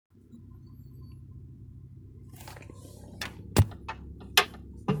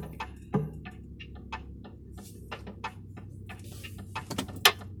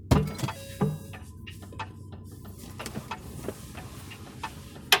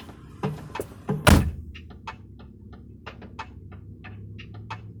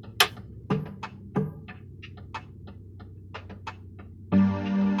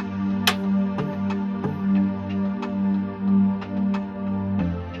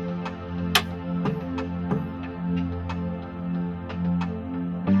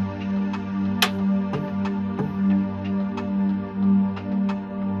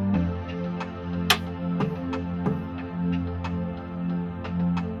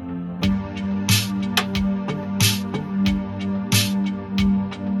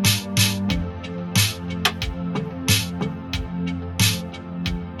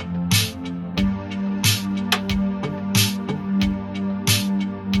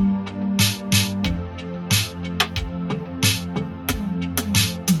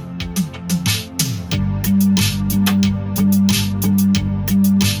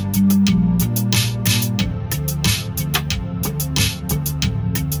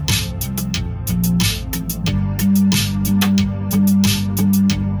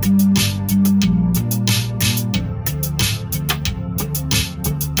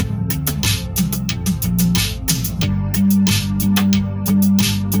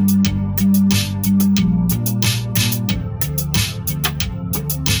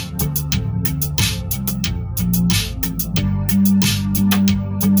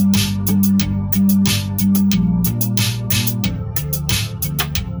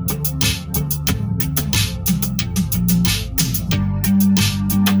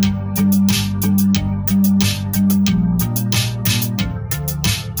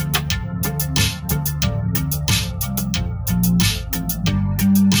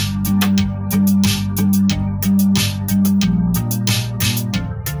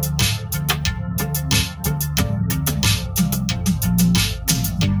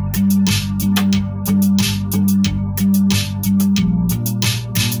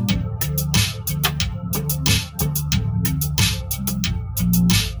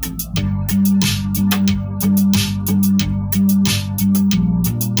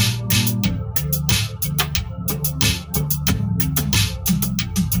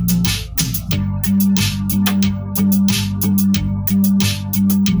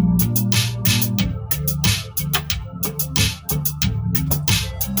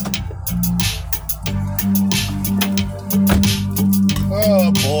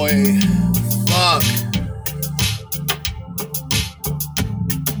Boy, fuck.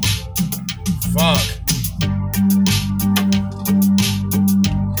 Fuck.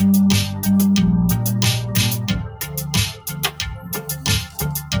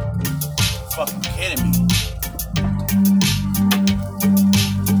 Fucking kidding me.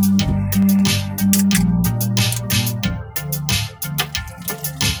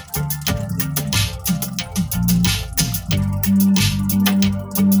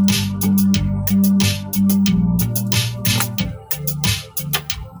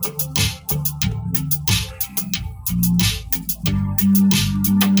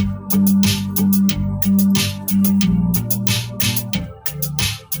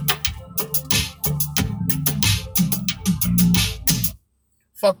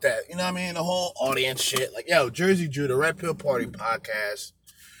 Fuck that. You know what I mean? The whole audience shit. Like, yo, Jersey Drew, the Red Pill Party podcast.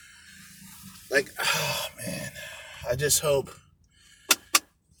 Like, oh, man. I just hope.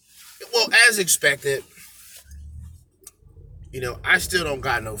 Well, as expected, you know, I still don't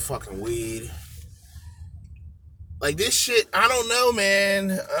got no fucking weed. Like, this shit, I don't know,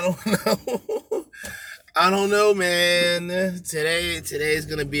 man. I don't know. I don't know, man. Today's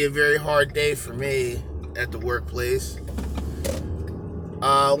gonna be a very hard day for me at the workplace.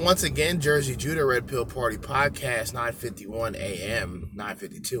 Once again, Jersey Judah Red Pill Party Podcast, 9:51 a.m.,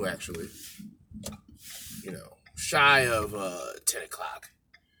 9:52 actually. You know, shy of 10 o'clock.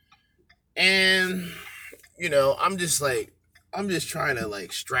 And, you know, I'm just trying to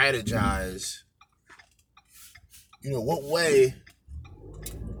like strategize, you know, what way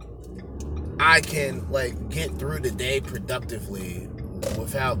I can like get through the day productively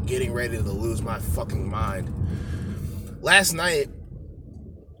without getting ready to lose my fucking mind. Last night,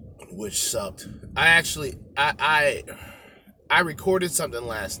 which sucked, I recorded something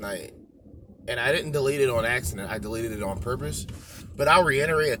last night and I didn't delete it on accident. I deleted it on purpose. But I'll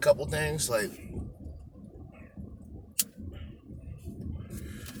reiterate a couple things. Like,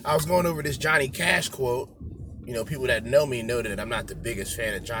 I was going over this Johnny Cash quote. You know, people that know me know that I'm not the biggest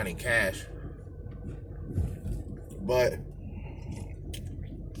fan of Johnny Cash. But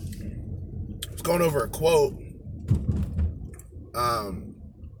I was going over a quote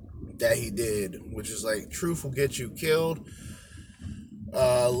that he did, which is like, truth will get you killed.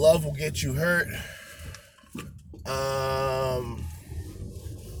 Love will get you hurt.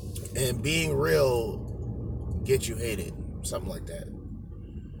 And being real get you hated. Something like that.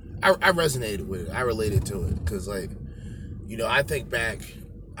 I resonated with it. I related to it. Because, like, you know, I think back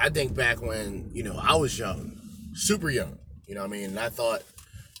when, you know, I was young. Super young. You know what I mean? And I thought,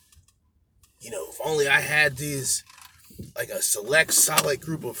 you know, if only I had these, like, a select, solid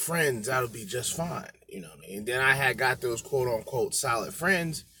group of friends, I would be just fine. You know what I mean? And then I had got those quote-unquote solid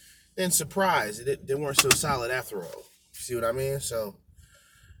friends. Then, surprise, they weren't so solid after all. See what I mean? So,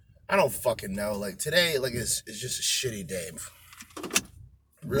 I don't fucking know. Like, today, like, it's just a shitty day.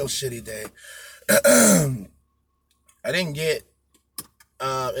 Real shitty day. I didn't get,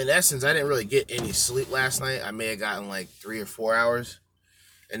 in essence, I didn't really get any sleep last night. I may have gotten like 3 or 4 hours.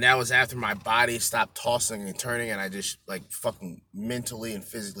 And that was after my body stopped tossing and turning and I just like fucking mentally and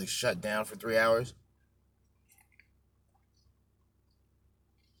physically shut down for 3 hours.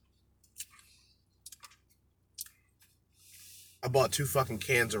 I bought 2 fucking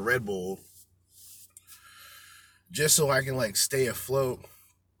cans of Red Bull just so I can like stay afloat.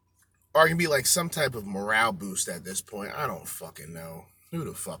 Or it can be like some type of morale boost at this point. I don't fucking know. Who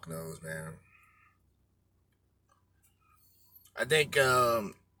the fuck knows, man? I think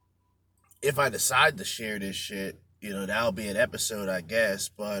if I decide to share this shit, you know, that'll be an episode, I guess.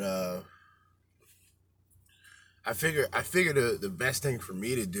 But I figure the best thing for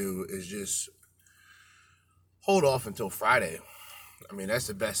me to do is just hold off until Friday. I mean, that's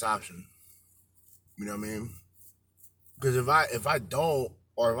the best option. You know what I mean? Because if I don't,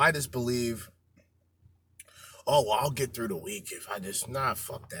 or if I just believe, oh, well, I'll get through the week if I just,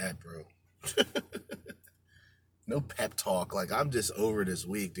 fuck that, bro. No pep talk. Like, I'm just over this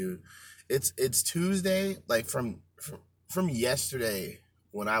week, dude. It's Tuesday. Like, from yesterday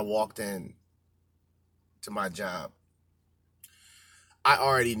when I walked in to my job, I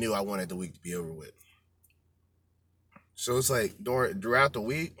already knew I wanted the week to be over with. So it's like throughout the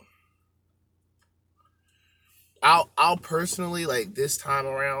week, I'll personally, like, this time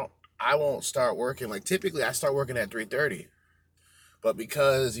around, I won't start working. Like, typically I start working at 3:30. But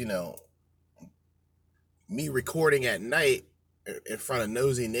because, you know, me recording at night in front of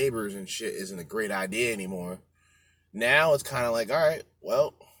nosy neighbors and shit isn't a great idea anymore. Now it's kind of like, all right,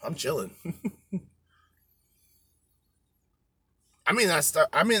 well, I'm chilling. I may not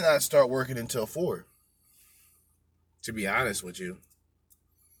start working until 4. To be honest with you.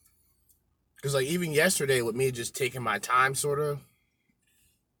 Because, like, even yesterday with me just taking my time, sort of,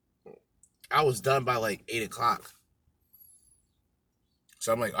 I was done by, like, 8 o'clock.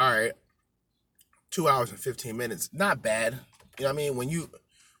 So I'm like, all right, 2 hours and 15 minutes. Not bad. You know what I mean? When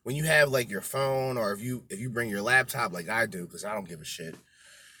you have, like, your phone, or if you bring your laptop like I do, because I don't give a shit,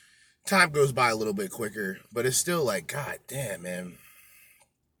 time goes by a little bit quicker. But it's still like, god damn, man.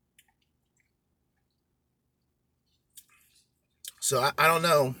 So I don't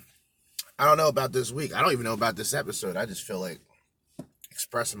know. I don't know about this week. I don't even know about this episode. I just feel like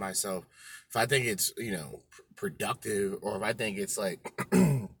expressing myself. If I think it's, productive, or if I think it's like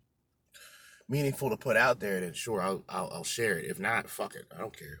meaningful to put out there, then sure, I'll share it. If not, fuck it. I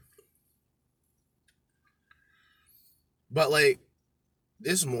don't care. But like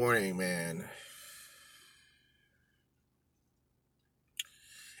this morning, man,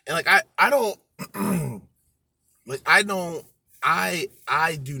 and like I don't like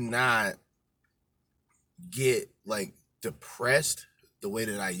I do not get like depressed the way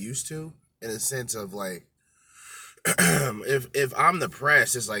that I used to, in a sense of like if I'm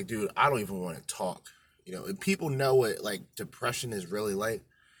depressed, it's like, dude, I don't even want to talk. If people know what like depression is really like.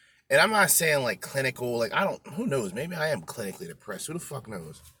 And I'm not saying like clinical, like I don't, who knows, maybe I am clinically depressed. Who the fuck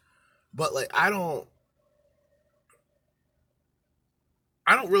knows? But like I don't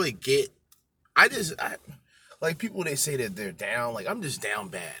really get, I like people, they say that they're down, like I'm just down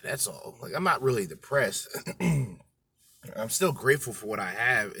bad. That's all. Like I'm not really depressed. I'm still grateful for what I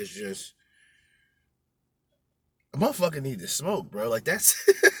have. It's just a motherfucker need to smoke, bro. Like that's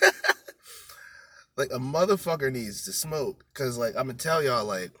like a motherfucker needs to smoke. Cause like I'm gonna tell y'all,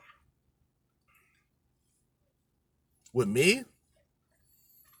 like with me,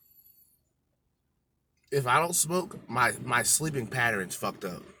 if I don't smoke, my sleeping pattern's fucked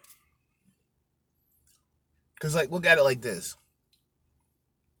up. Cause like look at it like this.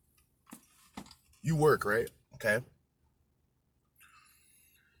 You work, right? Okay.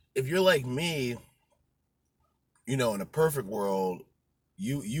 If you're like me, in a perfect world,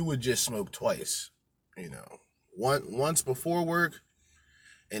 you would just smoke twice. Once before work,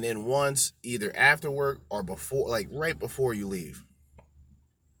 and then once either after work or before, like right before you leave.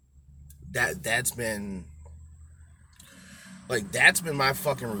 That's been my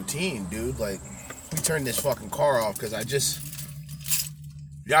fucking routine, dude. Like, we turned this fucking car off because I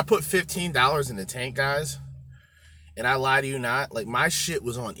put $15 in the tank, guys. And I lie to you not, like my shit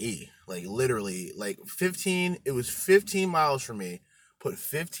was on E. Like literally, like it was 15 miles from me. Put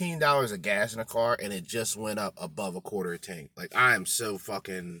 $15 of gas in a car and it just went up above a quarter of tank. Like I am so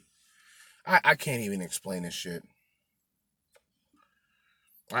fucking, I can't even explain this shit.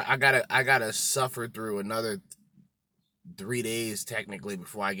 I gotta suffer through another 3 days technically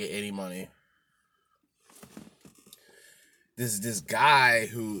before I get any money. This guy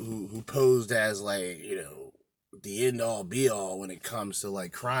who posed as like, the end all be all when it comes to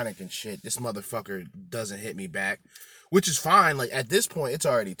like chronic and shit. This motherfucker doesn't hit me back, which is fine. Like at this point, it's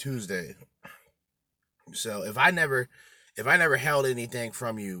already Tuesday. So if I never held anything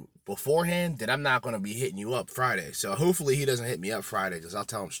from you beforehand, then I'm not going to be hitting you up Friday. So hopefully he doesn't hit me up Friday, because I'll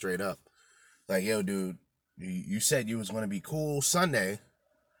tell him straight up. Like, yo, dude, you said you was going to be cool Sunday.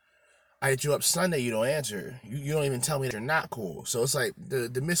 I hit you up Sunday, you don't answer. You don't even tell me that you're not cool. So it's like the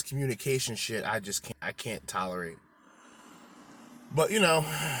miscommunication shit, I can't tolerate. But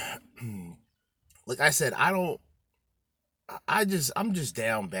like I said, I'm just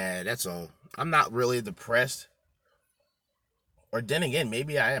down bad. That's all. I'm not really depressed. Or then again,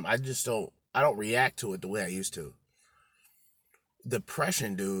 maybe I am. I don't react to it the way I used to.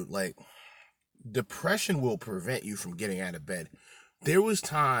 Depression, dude, like depression will prevent you from getting out of bed. There was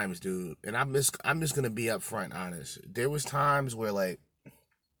times, dude, and I'm just gonna be upfront honest. There was times where like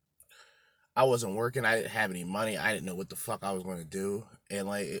I wasn't working, I didn't have any money, I didn't know what the fuck I was gonna do, and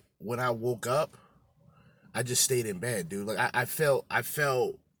like when I woke up, I just stayed in bed, dude. Like I felt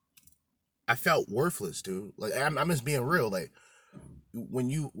worthless, dude. Like I'm just being real. Like when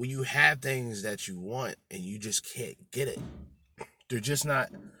you have things that you want and you just can't get it, they're just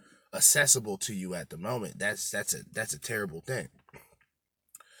not accessible to you at the moment. That's a terrible thing.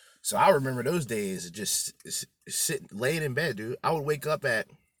 So I remember those days just laying in bed, dude. I would wake up at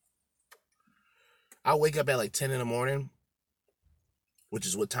like 10 in the morning, which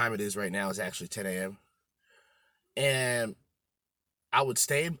is what time it is right now. It's actually 10 a.m. And I wouldn't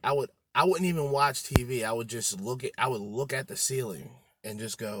even watch TV. I would look at the ceiling and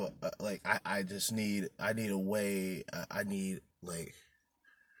just go like I need a way. I need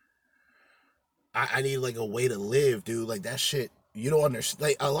like a way to live, dude. Like that shit, you don't understand.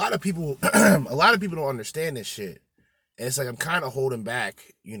 Like a lot of people don't understand this shit. And it's like I'm kind of holding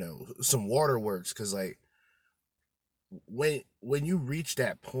back, some waterworks, because like when you reach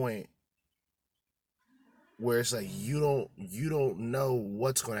that point where it's like you don't know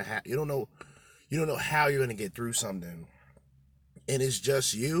what's gonna happen, you don't know how you're gonna get through something, and it's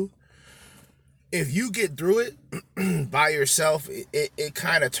just you. If you get through it by yourself, it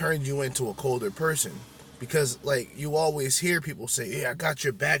kind of turns you into a colder person. Because, like, you always hear people say, "Yeah, I got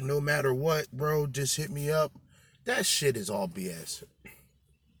your back no matter what, bro. Just hit me up." That shit is all BS.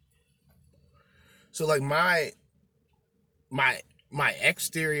 So, like, my my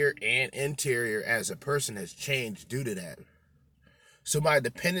exterior and interior as a person has changed due to that. So my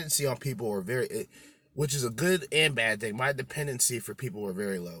dependency on people are which is a good and bad thing. My dependency for people are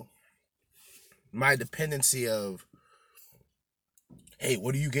very low. My dependency of, hey,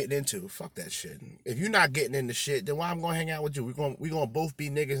 what are you getting into? Fuck that shit. If you're not getting into shit, then why I'm gonna hang out with you? We gonna both be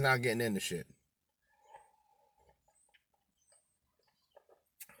niggas not getting into shit.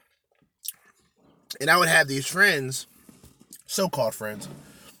 And I would have these friends, so-called friends.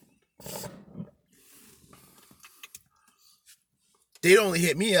 They'd only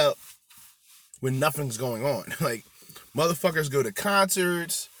hit me up when nothing's going on. Like, motherfuckers go to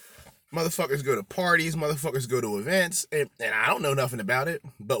concerts, motherfuckers go to parties, motherfuckers go to events, and I don't know nothing about it.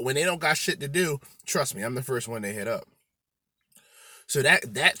 But when they don't got shit to do, trust me, I'm the first one they hit up. So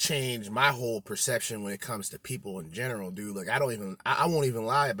that changed my whole perception when it comes to people in general, dude. Like, I won't even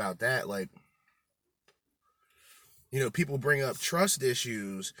lie about that. Like, people bring up trust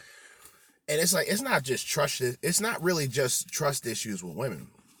issues, and it's like, it's not just trust. It's not really just trust issues with women.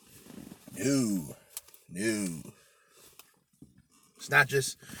 No. It's not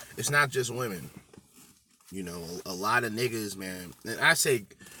just women. A lot of niggas, man. And I say,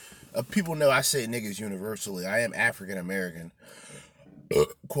 people know I say niggas universally. I am African American,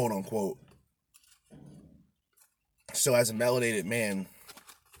 quote unquote. So as a melanated man,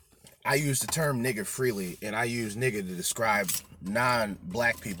 I use the term nigga freely, and I use nigga to describe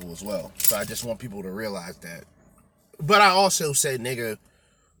non-black people as well. So I just want people to realize that. But I also say nigga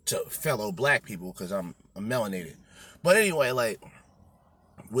to fellow black people because I'm melanated. But anyway, like,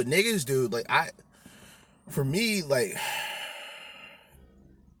 what niggas do, like, for me, like,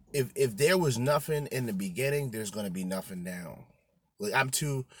 if there was nothing in the beginning, there's gonna be nothing now. Like,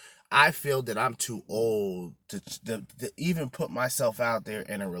 I feel that I'm too old to even put myself out there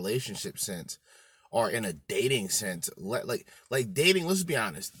in a relationship sense or in a dating sense. Like dating, let's be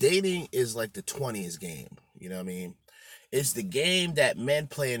honest, dating is like the 20s game. You know what I mean? It's the game that men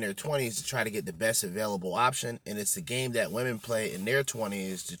play in their 20s to try to get the best available option, and it's the game that women play in their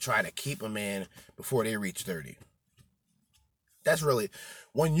 20s to try to keep a man before they reach 30. That's really,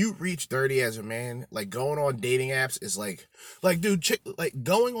 when you reach 30 as a man, like, going on dating apps is like dude, like,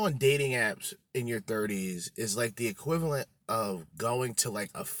 going on dating apps in your 30s is like the equivalent of going to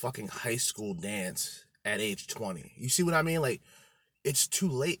like a fucking high school dance at age 20. You see what I mean? Like, it's too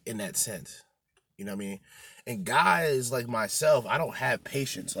late in that sense. You know what I mean? And guys like myself, I don't have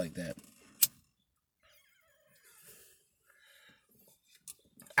patience like that.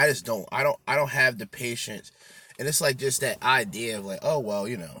 I just don't. I don't have the patience. And it's like just that idea of like, oh well,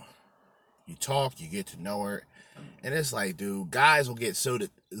 you talk, you get to know her, and it's like, dude, guys will get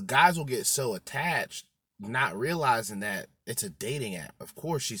so attached, not realizing that it's a dating app. Of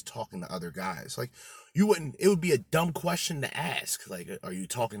course, she's talking to other guys. Like, you wouldn't. It would be a dumb question to ask. Like, are you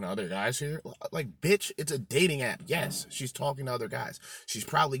talking to other guys here? Like, bitch, it's a dating app. Yes, she's talking to other guys. She's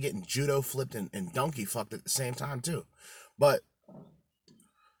probably getting judo flipped and donkey fucked at the same time too. But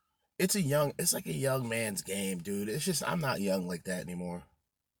it's like a young man's game, dude. It's just, I'm not young like that anymore.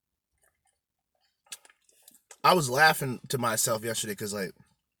 I was laughing to myself yesterday because, like,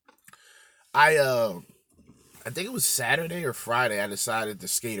 I I think it was Saturday or Friday, I decided to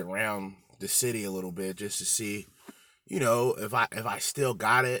skate around the city a little bit just to see, if I still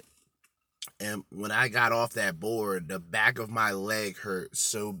got it. And when I got off that board, the back of my leg hurt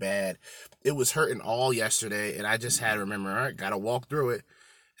so bad. It was hurting all yesterday, and I just had to remember, all right, gotta walk through it.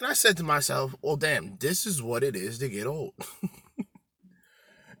 And I said to myself, well, damn, this is what it is to get old.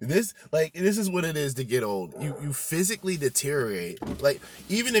 This is what it is to get old. You physically deteriorate. Like,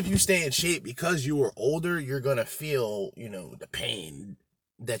 even if you stay in shape, because you were older, you're gonna feel, the pain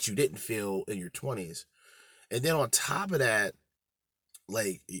that you didn't feel in your 20s. And then on top of that,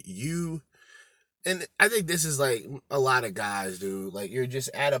 like, and I think this is like a lot of guys do. Like, you're just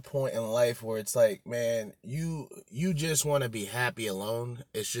at a point in life where it's like, man, you just want to be happy alone.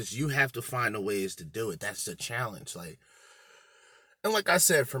 It's just, you have to find the ways to do it. That's the challenge. Like, and like I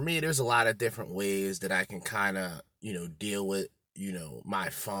said, for me, there's a lot of different ways that I can kind of, deal with, my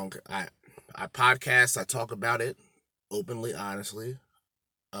funk. I podcast, I talk about it. openly, honestly.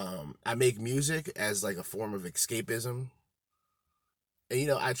 I make music as like a form of escapism.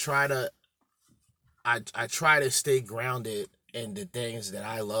 And I try to stay grounded in the things that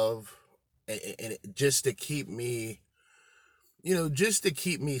I love, and just to keep me, just to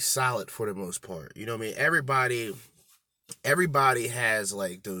keep me solid for the most part. You know what I mean? Everybody has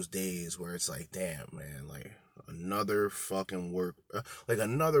like those days where it's like, damn, man, like another fucking work, like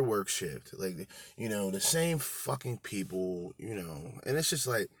another work shift, like, the same fucking people, and it's just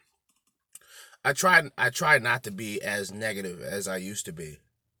like, I try not to be as negative as I used to be.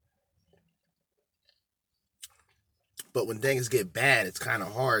 But when things get bad, it's kind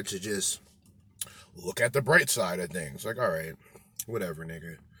of hard to just look at the bright side of things. Like, all right, whatever,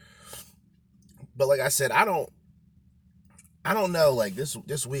 nigga. But like I said, I don't know. Like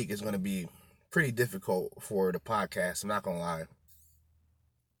this week is gonna be pretty difficult for the podcast. I'm not gonna lie.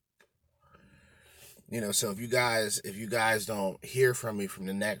 So if you guys don't hear from me from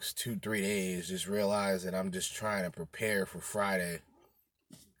the next 2-3 days, just realize that I'm just trying to prepare for Friday.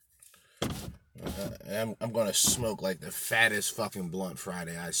 I'm gonna smoke like the fattest fucking blunt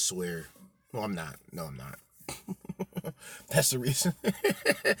Friday, I swear. Well, I'm not. No, I'm not. That's the reason.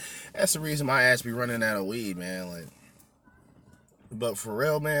 That's the reason my ass be running out of weed, man. Like, but for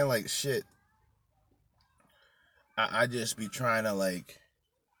real, man, like shit. I just be trying to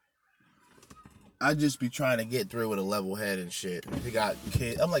get through with a level head and shit. If you got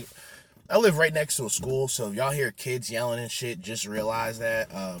kids, I live right next to a school, so if y'all hear kids yelling and shit, just realize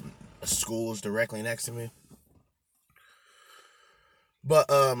that a school is directly next to me. But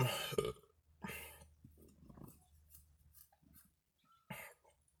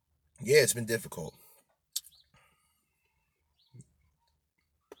yeah, it's been difficult.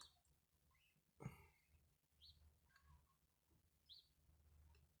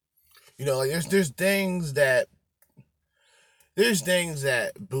 Like there's things that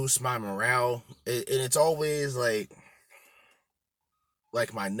boost my morale, and it's always like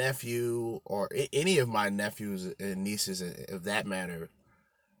my nephew or any of my nephews and nieces, if that matter.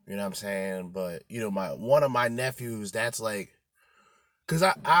 You know what I'm saying? But my one of my nephews, that's like, cause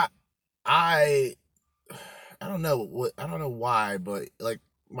I I don't know why, but like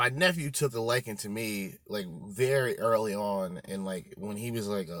my nephew took a liking to me like very early on, and like when he was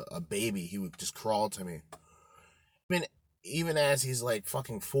like a baby, he would just crawl to me. Even even as he's like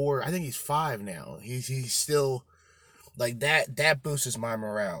fucking 4, I think he's 5 now. He's still like that. That boosts my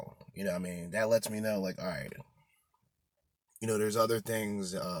morale. You know what I mean? That lets me know like, all right, there's other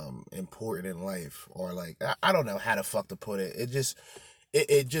things important in life, or like I don't know how the fuck to put it.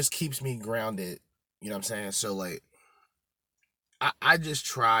 It just keeps me grounded. You know what I'm saying? So like I just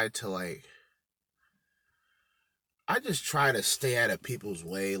try to stay out of people's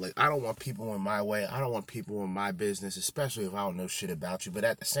way. Like, I don't want people in my way. I don't want people in my business, especially if I don't know shit about you. But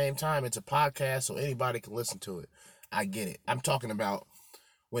at the same time, it's a podcast, so anybody can listen to it. I get it. I'm talking about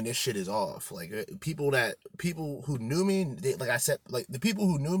when this shit is off. Like, people who knew me, like I said, like the people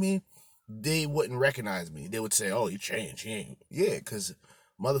who knew me, they wouldn't recognize me. They would say, "Oh, you changed." He ain't. Yeah, because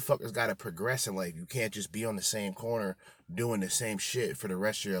motherfuckers got to progress in life. You can't just be on the same corner doing the same shit for the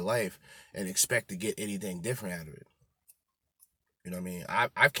rest of your life and expect to get anything different out of it. You know what I mean? I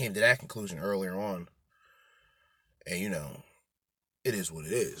came to that conclusion earlier on, and it is what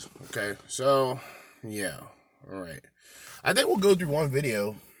it is. Okay, so yeah, all right. I think we'll go through one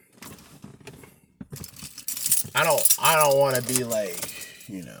video. I don't want to be like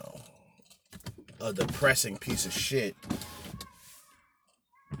a depressing piece of shit.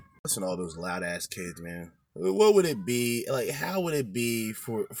 Listen to all those loud ass kids, man. What would it be like? How would it be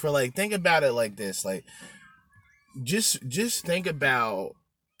for like? Think about it like this, like just think about.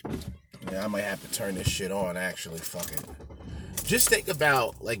 Yeah, I might have to turn this shit on. Actually, fuck it. Just think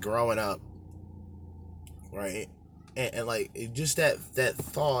about like growing up, right? And like just that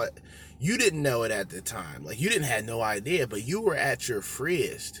thought. You didn't know it at the time. Like, you didn't have no idea, but you were at your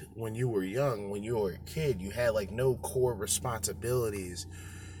freest when you were young. When you were a kid, you had like no core responsibilities.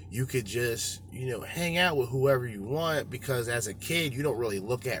 You could just hang out with whoever you want, because as a kid you don't really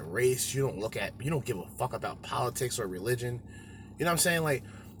look at race. You don't give a fuck about politics or religion. You know what I'm saying? Like,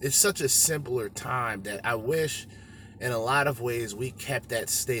 it's such a simpler time that I wish in a lot of ways we kept that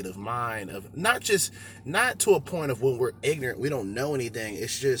state of mind of not to a point of when we're ignorant, we don't know anything.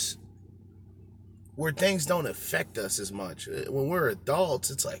 It's just where things don't affect us as much. When we're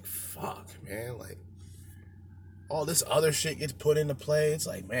adults, it's like, fuck, man, like all this other shit gets put into play. It's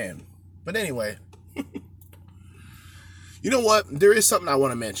like, man. But anyway, you know what? There is something I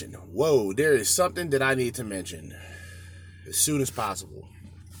want to mention. Whoa, there is something that I need to mention as soon as possible.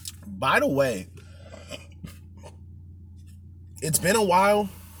 By the way, it's been a while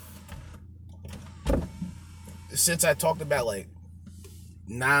since I talked about like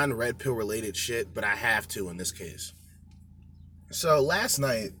non-red pill related shit, but I have to in this case. So last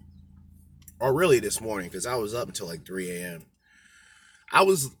night, or really this morning, because I was up until like 3 a.m. I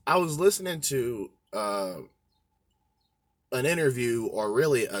was listening to an interview, or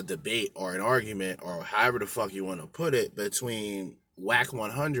really a debate or an argument, or however the fuck you want to put it, between Wack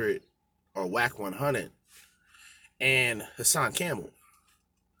 100 or Wack 100 and Hassan Campbell.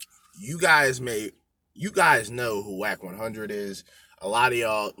 You guys know who Wack 100 is. A lot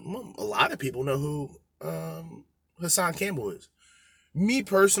of people know who Hassan Campbell is. Me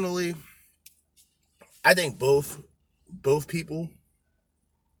personally, I think both people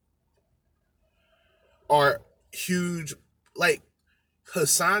are huge. Like,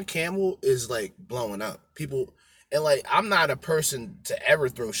 Hassan Campbell is like blowing up. People, and like, I'm not a person to ever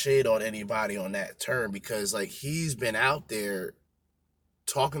throw shade on anybody on that term, because like, he's been out there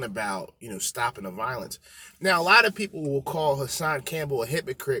talking about, stopping the violence. Now, a lot of people will call Hassan Campbell a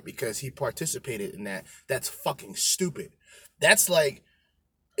hypocrite because he participated in that. That's fucking stupid. That's like,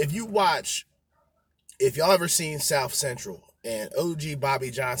 if y'all ever seen South Central and OG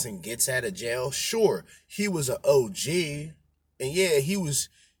Bobby Johnson gets out of jail, sure, he was an OG, and yeah, he was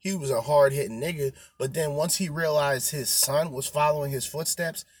a hard-hitting nigga, but then once he realized his son was following his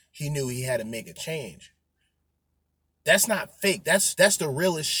footsteps, he knew he had to make a change. That's not fake. That's the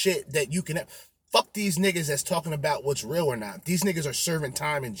realest shit that you can have. Fuck these niggas that's talking about what's real or not. These niggas are serving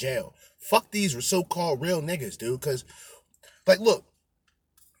time in jail. Fuck these so-called real niggas, dude. Because, like, look,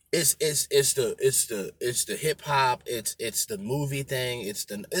 it's the hip hop. It's the movie thing.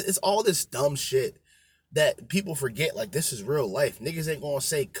 It's all this dumb shit that people forget. Like, this is real life. Niggas ain't gonna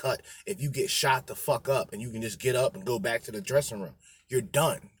say cut if you get shot the fuck up and you can just get up and go back to the dressing room. You're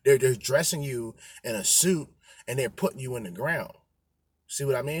done. They're dressing you in a suit and they're putting you in the ground. See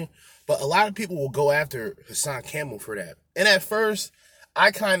what I mean? But a lot of people will go after Hassan Campbell for that. And at first,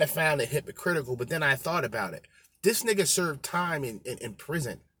 I kind of found it hypocritical, but then I thought about it. This nigga served time in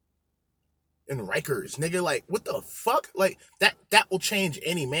prison. In Rikers. Nigga, like, what the fuck? Like, that will change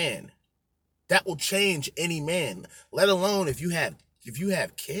any man. That will change any man. Let alone if you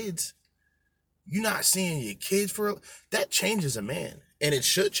have kids. You're not seeing your kids that changes a man. And it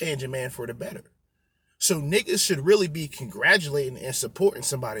should change a man for the better. So niggas should really be congratulating and supporting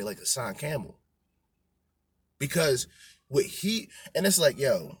somebody like Hassan Campbell. Because and it's like,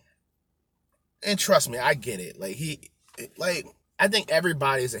 yo, and trust me, I get it. I think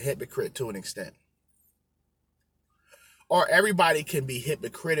everybody is a hypocrite to an extent. Or everybody can be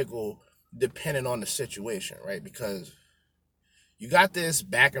hypocritical depending on the situation, right? Because you got this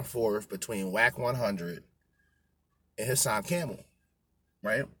back and forth between Wack 100 and Hassan Campbell,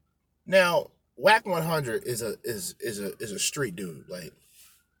 right? Now, Wack 100 is a street dude. Like,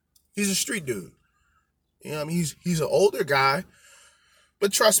 he's a street dude. You know what I mean? He's an older guy,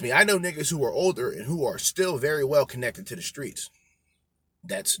 but trust me, I know niggas who are older and who are still very well connected to the streets.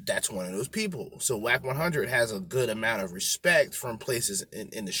 That's one of those people. So Wack 100 has a good amount of respect from places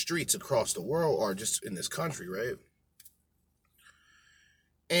in the streets across the world, or just in this country, right?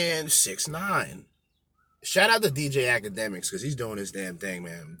 And 6ix9ine. Shout out to DJ Academics, because he's doing his damn thing,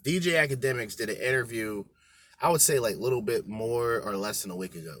 man. DJ Academics did an interview, I would say like a little bit more or less than a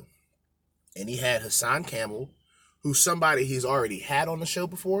week ago. And he had Hassan Campbell, who's somebody he's already had on the show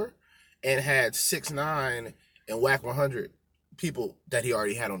before, and had 6ix9ine and Wack 100 people that he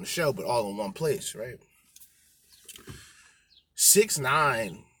already had on the show, but all in one place, right?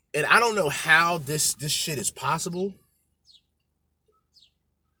 6ix9ine, and I don't know how this shit is possible.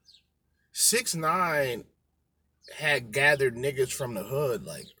 6ix9ine had gathered niggas from the hood,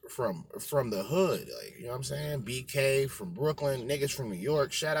 like from the hood, like, you know what I'm saying? BK from Brooklyn, niggas from New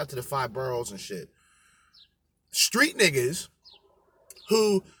York. Shout out to the 5 boroughs and shit. Street niggas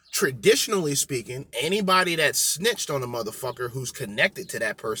who, traditionally speaking, anybody that snitched on a motherfucker who's connected to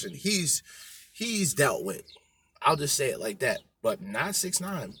that person, he's dealt with. I'll just say it like that. But not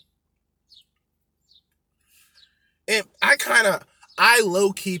 6ix9ine. And I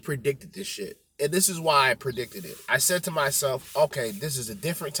low-key predicted this shit. And this is why I predicted it. I said to myself, okay, this is a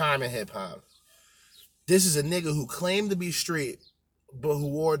different time in hip-hop. This is a nigga who claimed to be street, but who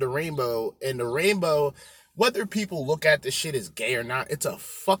wore the rainbow. And the rainbow, whether people look at this shit as gay or not, it's a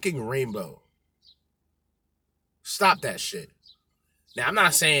fucking rainbow. Stop that shit. Now, I'm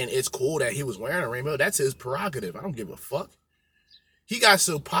not saying it's cool that he was wearing a rainbow. That's his prerogative. I don't give a fuck. He got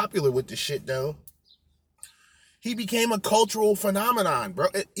so popular with the shit, though. He became a cultural phenomenon, bro.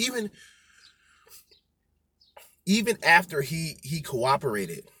 Even after he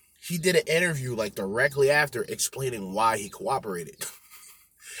cooperated, he did an interview like directly after explaining why he cooperated.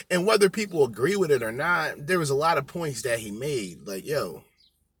 And whether people agree with it or not, there was a lot of points that he made. Like, yo.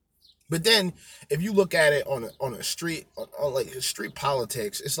 But then, if you look at it on a street, on like street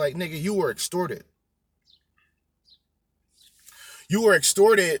politics, it's like, nigga, you were extorted. You were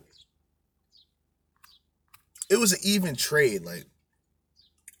extorted. It was an even trade. Like,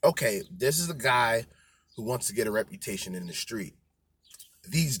 okay, this is a guy who wants to get a reputation in the street.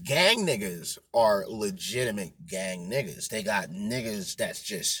 These gang niggas are legitimate gang niggas. They got niggas that's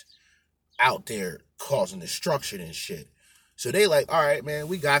just out there causing destruction and shit. So they like, all right, man,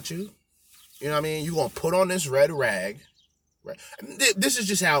 we got you. You know what I mean? You gonna put on this red rag. Right? This is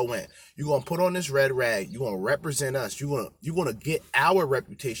just how it went. You gonna put on this red rag. You gonna represent us. You gonna get our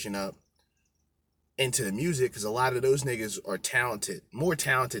reputation up into the music, because a lot of those niggas are talented, more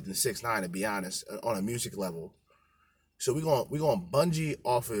talented than 6ix9ine, to be honest, on a music level. So we're gonna bungee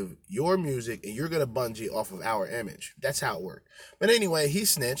off of your music, and you're gonna bungee off of our image. That's how it worked. But anyway, he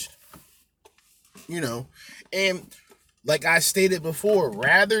snitched. You know, and like I stated before,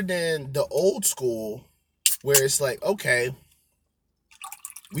 rather than the old school where it's like, okay,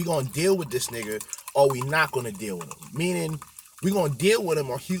 we gonna deal with this nigga, or we not gonna deal with him. Meaning, we gonna deal with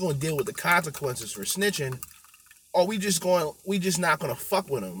him, or he gonna deal with the consequences for snitching, or we just not gonna fuck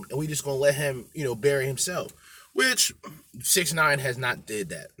with him, and we just gonna let him, bury himself. Which 6ix9ine has not did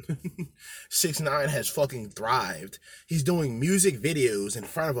that. 6ix9ine has fucking thrived. He's doing music videos in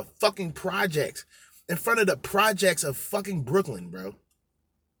front of a fucking project. In front of the projects of fucking Brooklyn, bro.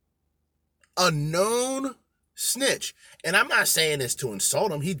 A known snitch. And I'm not saying this to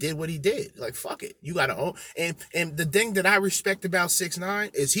insult him. He did what he did. Like, fuck it. You gotta own. And the thing that I respect about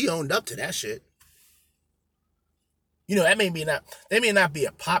 6ix9ine is he owned up to that shit. That may not be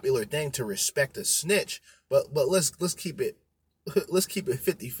a popular thing to respect a snitch, but let's keep it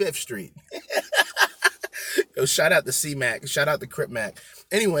 55th Street. Yo, shout out to C-Mac, shout out to Crip Mac.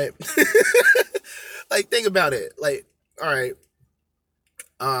 Anyway, like, think about it. Like, all right,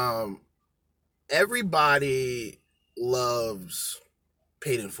 everybody loves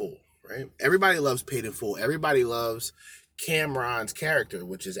Paid in Full, right? Everybody loves Paid in Full. Everybody loves Cameron's character,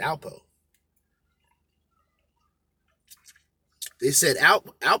 which is Alpo. They said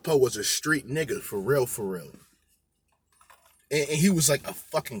Alpo was a street nigga, for real, for real. And he was like a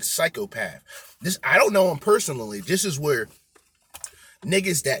fucking psychopath. I don't know him personally. This is where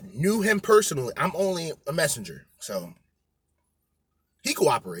niggas that knew him personally, I'm only a messenger. So he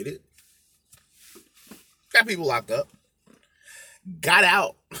cooperated. Got people locked up. Got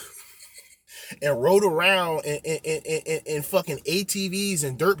out. And rode around in fucking ATVs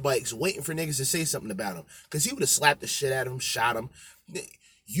and dirt bikes waiting for niggas to say something about him. Because he would have slapped the shit out of him, shot him.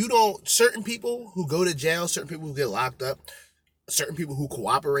 Certain people who go to jail, certain people who get locked up, certain people who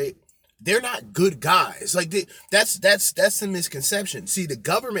cooperate, they're not good guys. Like, that's the misconception. See, the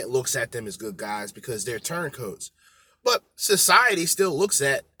government looks at them as good guys because they're turncoats. But society still looks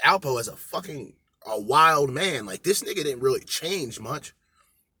at Alpo as a wild man. Like, this nigga didn't really change much.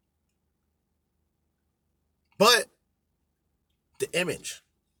 But the image.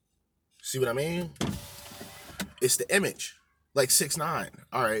 See what I mean? It's the image. Like 6ix9ine.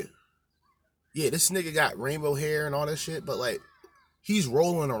 All right. Yeah, this nigga got rainbow hair and all that shit, but like, he's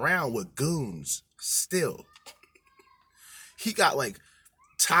rolling around with goons still. He got like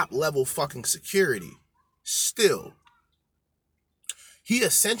top level fucking security still. He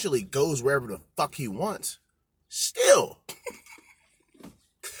essentially goes wherever the fuck he wants still.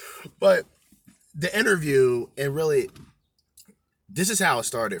 But the interview, and really, this is how it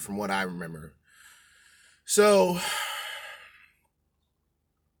started from what I remember. So,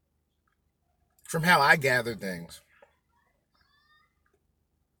 from how I gathered things,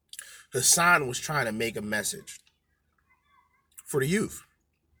 Hassan was trying to make a message for the youth.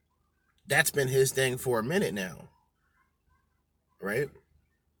 That's been his thing for a minute now, right?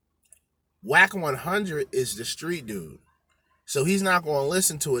 Wack 100 is the street dude. So he's not going to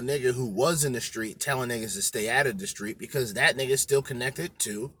listen to a nigga who was in the street telling niggas to stay out of the street, because that nigga's still connected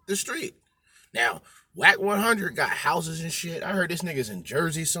to the street. Now, Wack 100 got houses and shit. I heard this nigga's in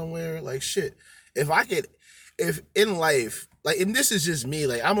Jersey somewhere. Like, shit. If in life, like, and this is just me,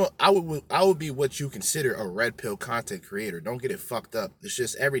 like, I would be what you consider a red pill content creator. Don't get it fucked up. It's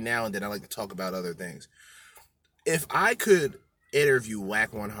just every now and then I like to talk about other things. If I could interview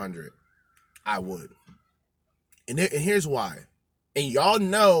Wack 100, I would. And here's why. And y'all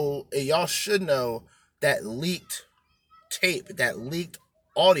know, and y'all should know, that leaked tape, that leaked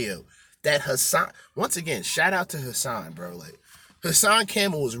audio, that Hassan, once again, shout out to Hassan, bro. Like, Hassan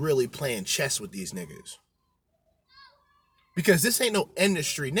Campbell was really playing chess with these niggas. Because this ain't no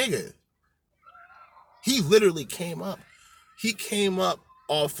industry nigga. He literally came up. He came up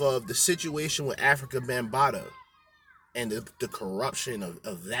off of the situation with Africa Bambaataa and the corruption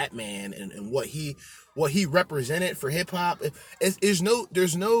of that man and what he represented for hip hop. There's no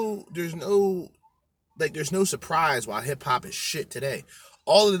surprise why hip hop is shit today.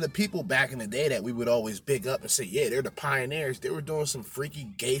 All of the people back in the day that we would always big up and say, yeah, they're the pioneers, they were doing some freaky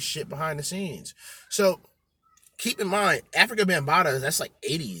gay shit behind the scenes. So keep in mind, Africa Bambaataa, that's like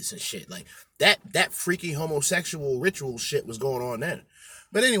 80s and shit. Like that freaky homosexual ritual shit was going on then.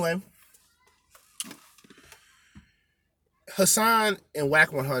 But anyway, Hassan and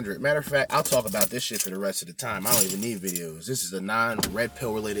Wack 100. Matter of fact, I'll talk about this shit for the rest of the time. I don't even need videos. This is a non-red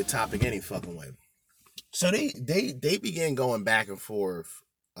pill related topic any fucking way. So they began going back and forth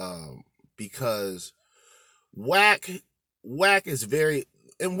because Wack is very,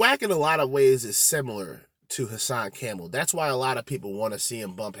 and Wack in a lot of ways is similar to Hassan Campbell. That's why a lot of people want to see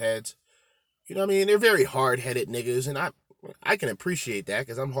him bump heads. You know what I mean? They're very hard-headed niggas, and I can appreciate that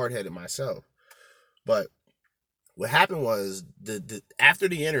because I'm hard-headed myself. But what happened was after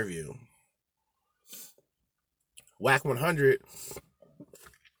the interview, Wack 100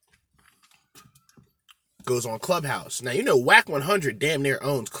 goes on Clubhouse. Now, you know, Wack 100 damn near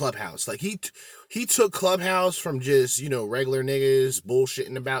owns Clubhouse. Like, he took Clubhouse from just, you know, regular niggas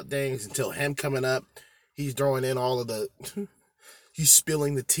bullshitting about things until him coming up. He's throwing in all of the... he's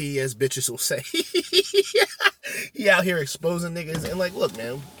spilling the tea, as bitches will say. He out here exposing niggas. And, like, look,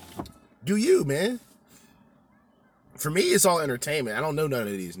 man. Do you, man. For me, it's all entertainment. I don't know none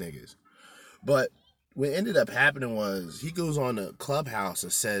of these niggas. But what ended up happening was he goes on the Clubhouse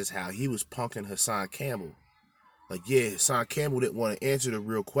and says how he was punking Hassan Campbell. Like, yeah, Hassan Campbell didn't want to answer the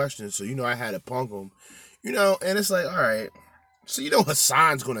real questions, so, you know, I had to punk him. You know, and it's like, all right. So, you know,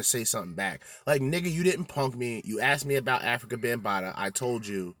 Hassan's going to say something back. Like, nigga, you didn't punk me. You asked me about Africa Bambaataa. I told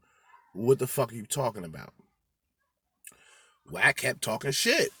you, what the fuck are you talking about? Wack kept talking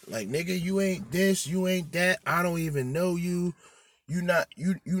shit. Like, nigga, you ain't this, you ain't that. I don't even know you. You not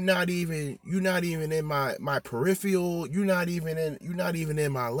even in my peripheral. You're not even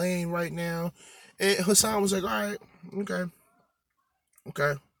in my lane right now. And Hassan was like, all right, okay.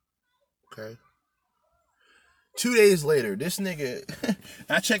 2 days later, this nigga,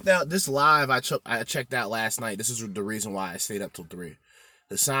 I checked out this live. I checked out last night. This is the reason why I stayed up till 3.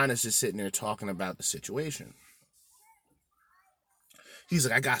 Hassan is just sitting there talking about the situation. He's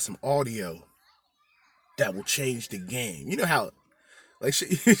like, I got some audio that will change the game. You know how, like,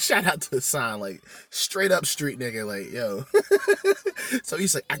 shout out to Hassan, like, straight up street nigga, like, yo. So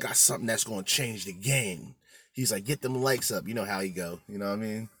he's like, I got something that's going to change the game. He's like, get them likes up. You know how he go. You know what I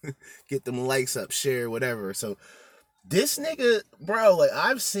mean? Get them likes up, share, whatever. So this nigga, bro, like,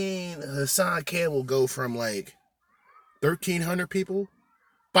 I've seen Hassan Campbell go from, like, 1,300 people.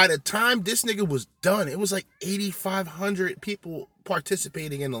 By the time this nigga was done, it was like 8,500 people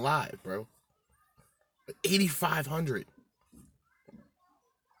participating in the live, bro. 8,500.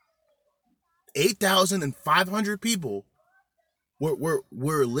 8,500 people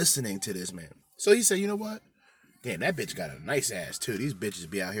were listening to this man. So he said, you know what? Damn, that bitch got a nice ass too. These bitches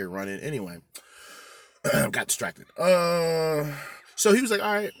be out here running. Anyway, got distracted. So he was like,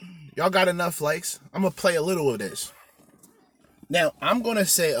 all right, y'all got enough likes. I'm going to play a little of this. Now, I'm going to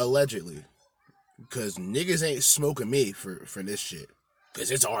say allegedly, because niggas ain't smoking me for this shit, because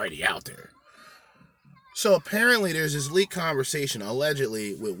it's already out there. So apparently there's this leaked conversation,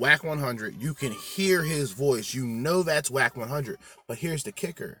 allegedly, with Wack 100. You can hear his voice. You know that's Wack 100. But here's the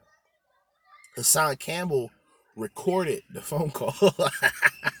kicker. Hassan Campbell recorded the phone call.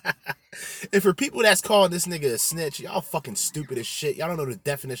 And for people that's calling this nigga a snitch, y'all fucking stupid as shit. Y'all don't know the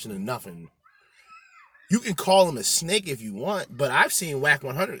definition of nothing. You can call him a snake if you want, but I've seen Wack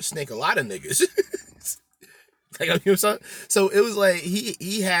 100 snake a lot of niggas. Like, you know what I'm saying? So it was like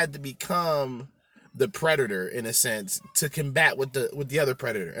he had to become the predator in a sense to combat with the other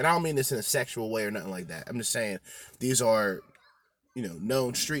predator. And I don't mean this in a sexual way or nothing like that. I'm just saying these are, you know,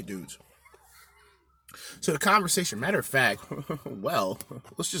 known street dudes. So the conversation, matter of fact, well,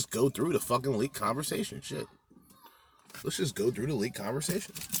 let's just go through the fucking leaked conversation. Shit. Let's just go through the leaked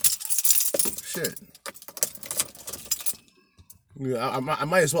conversation. Shit. I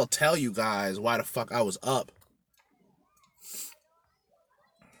might as well tell you guys why the fuck I was up.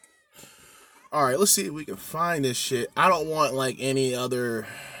 Alright, let's see if we can find this shit. I don't want, like, any other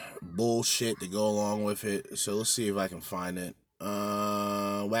bullshit to go along with it. So let's see if I can find it.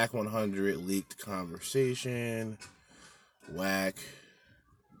 Wack 100 leaked conversation. Wack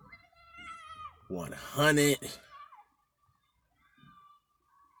 100.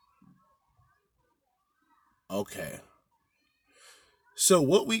 Okay. So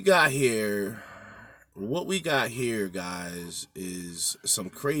what we got here, guys, is some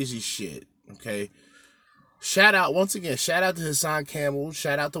crazy shit. Okay. Shout out once again. Shout out to Hassan Campbell.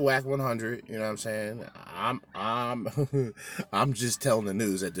 Shout out to Wack 100. You know what I'm saying? I'm just telling the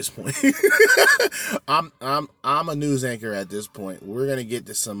news at this point. I'm a news anchor at this point. We're gonna get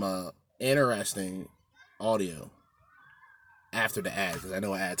to some interesting audio after the ad because I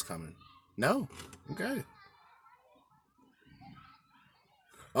know an ad's coming. No, okay.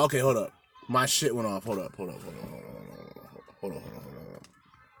 Okay, hold up. My shit went off. Hold up.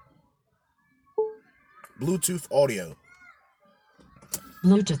 Bluetooth audio.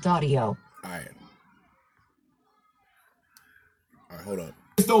 Bluetooth audio. All right, hold up.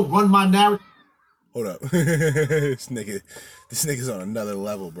 Don't run my narrative. Hold up. This nigga's on another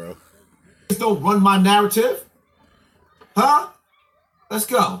level, bro. Don't run my narrative. Huh? Let's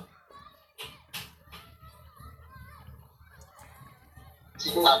go. She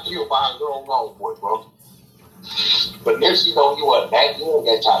got killed by her own boy, bro. But Nipsey know you wasn't that. You don't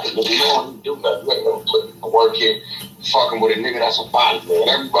got time to nigga. You don't do nothing. You ain't no put work in fucking with a nigga that's a body man.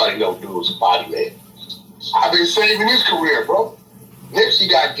 Everybody know dude's a body man. I've been saving his career, bro. Nipsey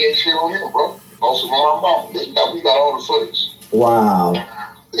got gay shit on him, bro. Most of my mom. We got all the footage. Wow.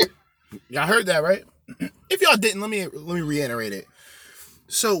 Y'all heard that, right? If y'all didn't, let me reiterate it.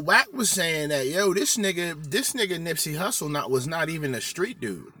 So Wack was saying that, yo, this nigga Nipsey Hussle was not even a street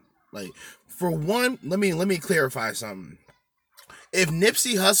dude. Like, for one, let me clarify something. If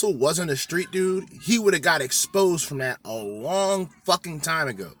Nipsey Hussle wasn't a street dude, he would have got exposed from that a long fucking time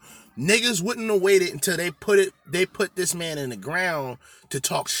ago. Niggas wouldn't have waited until they put this man in the ground to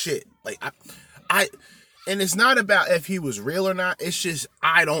talk shit. Like and it's not about if he was real or not. It's just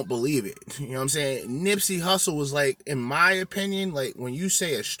I don't believe it. You know what I'm saying? Nipsey Hussle was like, in my opinion, like when you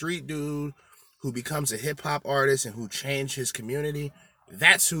say a street dude who becomes a hip hop artist and who changed his community,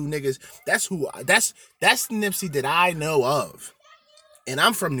 that's who niggas. That's the Nipsey that I know of. And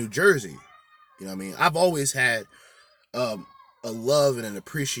I'm from New Jersey. You know what I mean? I've always had a love and an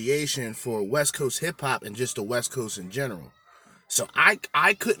appreciation for West Coast hip hop and just the West Coast in general. So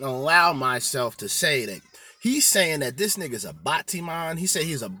I couldn't allow myself to say that he's saying that this nigga's a Bati man. He said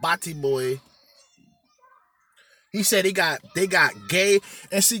he's a Bati boy. He said they got gay.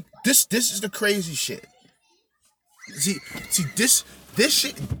 And see, this is the crazy shit. See this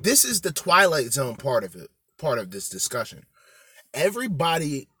shit, this is the Twilight Zone part of this discussion.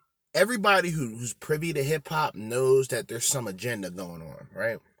 Everybody who's privy to hip hop knows that there's some agenda going on,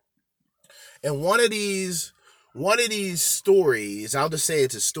 right? And one of these stories, I'll just say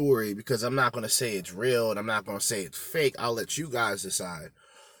it's a story because I'm not going to say it's real and I'm not going to say it's fake. I'll let you guys decide.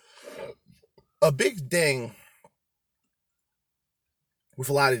 A big thing with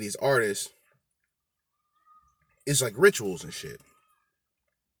a lot of these artists is like rituals and shit.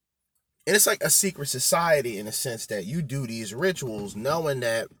 And it's like a secret society in a sense that you do these rituals knowing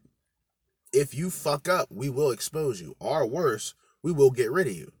that if you fuck up, we will expose you. Or worse, we will get rid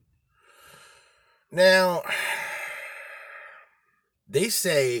of you. Now, they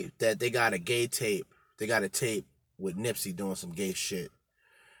say that they got a gay tape. They got a tape with Nipsey doing some gay shit.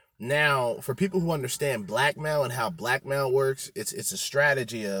 Now, for people who understand blackmail and how blackmail works, it's a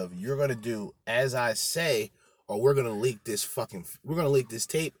strategy of you're going to do as I say, or we're going to leak this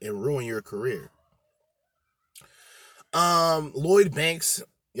tape and ruin your career. Lloyd Banks,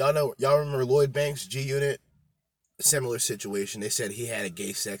 y'all remember Lloyd Banks, G Unit? Similar situation. They said he had a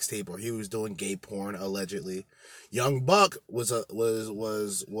gay sex tape or he was doing gay porn allegedly. Young Buck was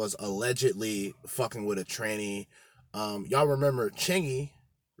allegedly fucking with a tranny. Y'all remember Chingy,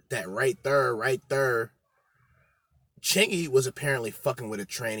 that right there. Chingy was apparently fucking with a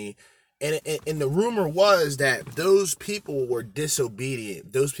tranny. And the rumor was that those people were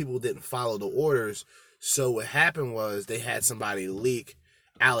disobedient. Those people didn't follow the orders. So what happened was they had somebody leak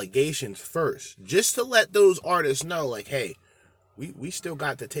allegations first, just to let those artists know, like, hey, we still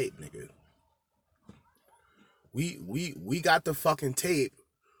got the tape, nigga. We got the fucking tape.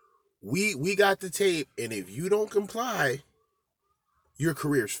 We got the tape, and if you don't comply, your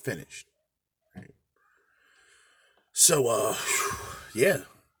career's finished. Right? So, yeah.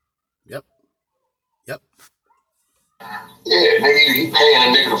 Yep. Yeah, nigga, he paying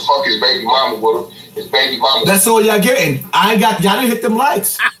a nigga to fuck his baby mama with him. His baby mama. That's all y'all getting. Y'all didn't hit them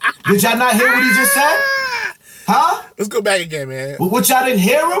likes. Did y'all not hear what he just said? Huh? Let's go back again, man. What y'all didn't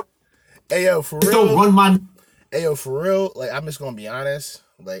hear him? Hey, yo, for real. Don't run my... Hey, yo, for real, like, I'm just gonna be honest.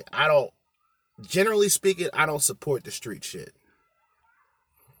 Like, generally speaking, I don't support the street shit.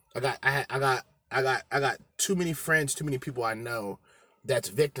 I got too many friends, too many people I know that's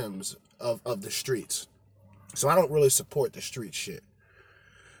victims of the streets. So I don't really support the street shit.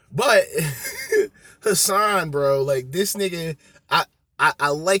 But Hassan, bro, like this nigga, I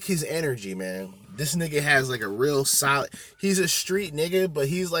like his energy, man. This nigga has like a real solid. He's a street nigga, but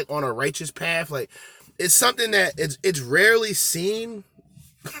he's like on a righteous path. Like it's something that it's rarely seen,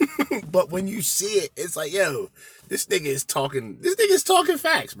 but when you see it, it's like, yo, this nigga is talking. This nigga is talking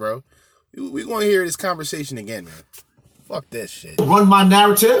facts, bro. We gonna hear this conversation again, man. Fuck that shit. Run my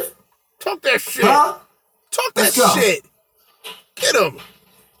narrative. Talk that shit. Huh? Talk that shit. Get him.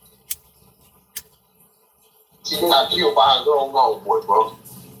 She got killed by her grown homeboy, bro.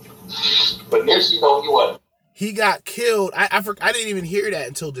 But Nipsey know you what? He got killed. I didn't even hear that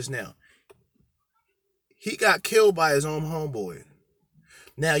until just now. He got killed by his own homeboy.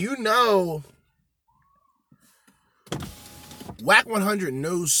 Now, you know, Wack 100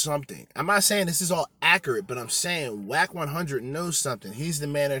 knows something. I'm not saying this is all accurate, but I'm saying Wack 100 knows something. He's the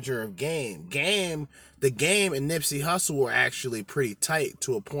manager of Game. The Game and Nipsey Hussle were actually pretty tight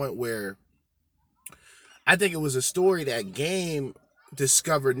to a point where I think it was a story that Game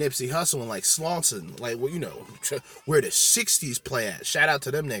discovered Nipsey Hussle in like Slauson, like, well, you know, where the 60s play at. Shout out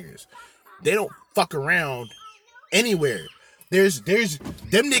to them niggas. They don't fuck around anywhere. There's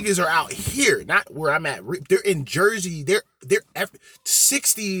them niggas are out here, not where I'm at. They're in Jersey. They're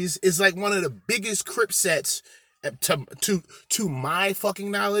 60s is like one of the biggest Crip sets to my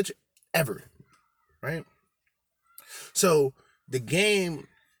fucking knowledge ever, right? So the Game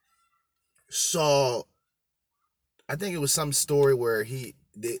saw, I think it was some story where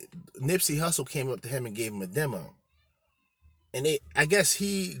Nipsey Hussle came up to him and gave him a demo, and I guess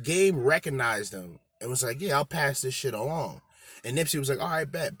Game recognized him and was like, yeah, I'll pass this shit along. And Nipsey was like, all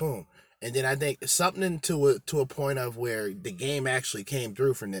right, bet, boom. And then I think something to a point of where the Game actually came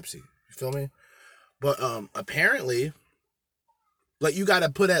through for Nipsey. You feel me? But apparently, like you gotta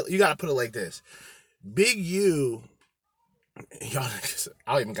put it like this. Big U, y'all,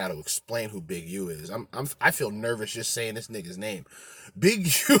 I don't even gotta explain who Big U is. I feel nervous just saying this nigga's name.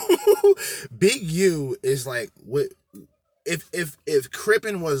 Big U, Big U is like what if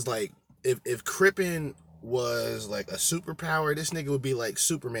Crippin was like if Crippin was like a superpower, this nigga would be like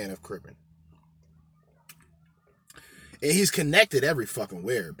Superman of Crippin. And he's connected every fucking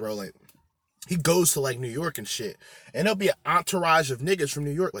where, bro. Like, he goes to like New York and shit. And there'll be an entourage of niggas from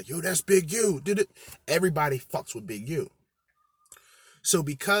New York, like, yo, that's Big U. Did it? Everybody fucks with Big U. So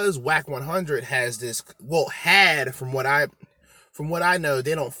because Wack 100 has this, well, had from what I know,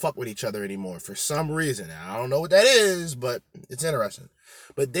 they don't fuck with each other anymore for some reason. I don't know what that is, but it's interesting.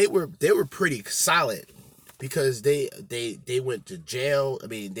 But they were pretty solid because they went to jail. I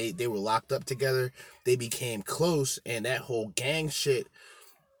mean, they were locked up together. They became close, and that whole gang shit,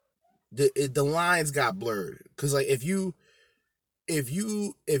 the lines got blurred. Cause like if you're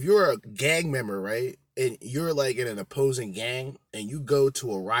a gang member, right, and you're like in an opposing gang, and you go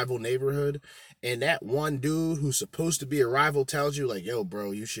to a rival neighborhood, and that one dude who's supposed to be a rival tells you like, yo, bro,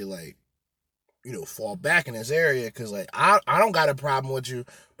 you should like, you know, fall back in this area because like I don't got a problem with you,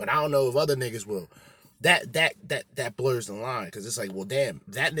 but I don't know if other niggas will. That blurs the line because it's like, well, damn,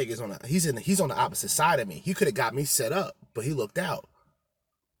 that nigga's he's on the opposite side of me. He could have got me set up, but he looked out.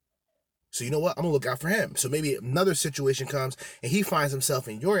 So you know what? I'm gonna look out for him. So maybe another situation comes and he finds himself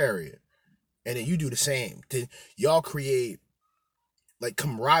in your area, and then you do the same. Then y'all create like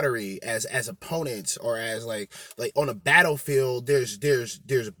camaraderie as opponents, or as like on a battlefield. There's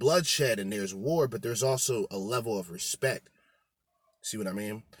bloodshed and there's war, but there's also a level of respect. See what I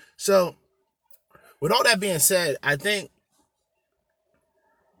mean? So with all that being said, I think,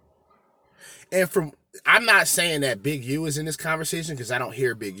 and I'm not saying that Big U is in this conversation because I don't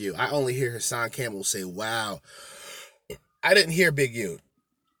hear Big U. I only hear Hassan Campbell say, wow. I didn't hear Big U.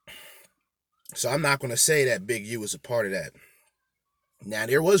 So I'm not going to say that Big U was a part of that. Now,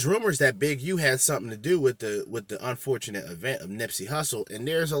 there was rumors that Big U had something to do with the unfortunate event of Nipsey Hussle, and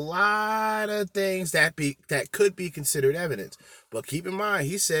there's a lot of things that could be considered evidence. But keep in mind,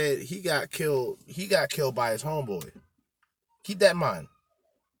 he said he got killed by his homeboy. Keep that in mind.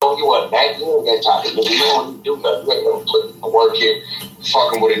 You want that? You don't get talking. You don't do nothing. You ain't gonna put work in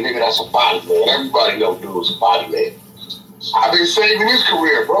fucking with a nigga that's a body man. Everybody know dude's a body man. I've been saving his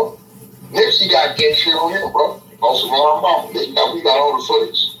career, bro. Nipsey got gang shit on him, bro. Also, my mama. We got all the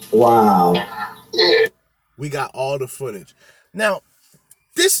footage. Wow. Yeah. We got all the footage. Now,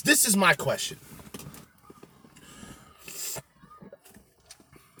 this is my question.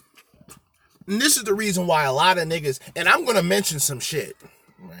 And this is the reason why a lot of niggas, and I'm going to mention some shit,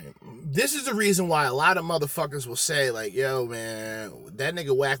 right? This is the reason why a lot of motherfuckers will say, like, yo, man, that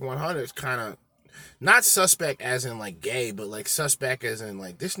nigga Wack 100 is kind of not suspect as in, like, gay, but, like, suspect as in,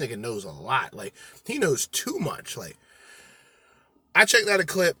 like, this nigga knows a lot. Like, he knows too much. Like, I checked out a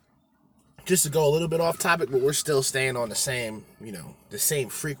clip just to go a little bit off topic, but we're still staying on the same, the same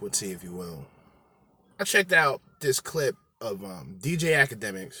frequency, if you will. I checked out this clip of DJ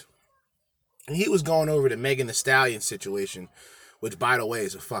Academics, and he was going over the Megan Thee Stallion situation, which, by the way,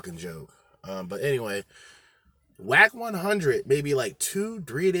 is a fucking joke. But anyway, Wack 100, maybe like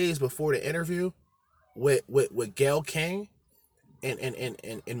 2-3 days before the interview with Gayle King and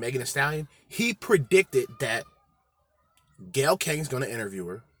Megan Thee Stallion, he predicted that Gayle King's going to interview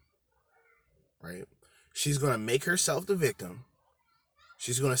her, right? She's going to make herself the victim.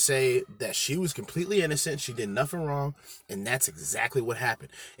 She's going to say that she was completely innocent, she did nothing wrong, and that's exactly what happened.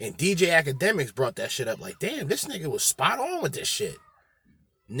 And DJ Academics brought that shit up like, damn, this nigga was spot on with this shit.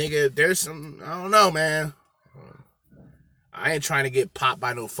 Nigga, there's some, I don't know, man. I ain't trying to get popped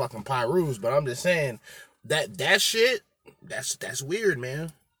by no fucking Pyrus, but I'm just saying that shit, that's weird,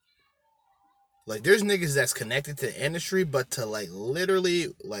 man. Like, there's niggas that's connected to the industry, but to like literally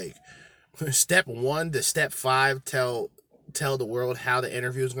like step 1 to step 5 tell the world how the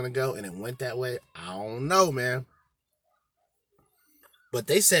interview is gonna go, and it went that way. I don't know, man. But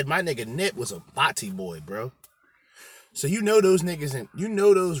they said my nigga Nip was a body boy, bro. So those niggas, and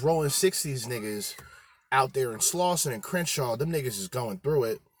those rolling 60s niggas out there in Slauson and Crenshaw, them niggas is going through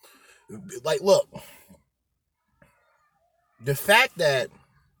it. Like, look, the fact that,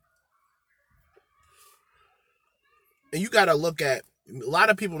 and you gotta look at, a lot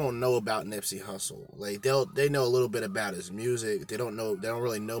of people don't know about Nipsey Hussle. Like, they know a little bit about his music. They don't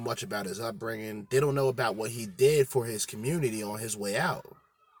really know much about his upbringing. They don't know about what he did for his community on his way out.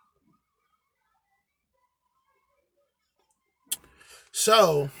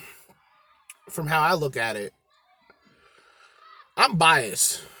 So, from how I look at it, I'm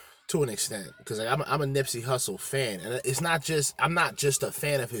biased to an extent, because I'm a Nipsey Hussle fan, and it's not just, I'm not just a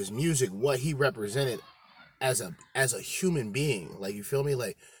fan of his music, what he represented as a human being. Like, you feel me?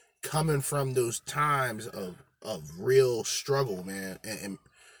 Like, coming from those times of real struggle, man, and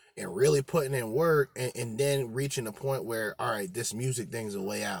really putting in work, and then reaching the point where, all right, this music thing's a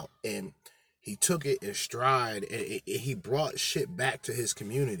way out, and he took it in stride, and he brought shit back to his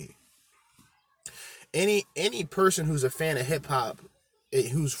community. Any person who's a fan of hip hop,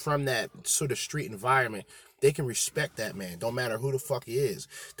 who's from that sort of street environment, they can respect that man. Don't matter who the fuck he is.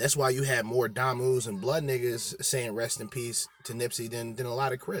 That's why you have more Damus and Blood niggas saying rest in peace to Nipsey than a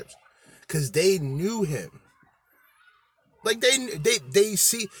lot of Crips, because they knew him. Like, they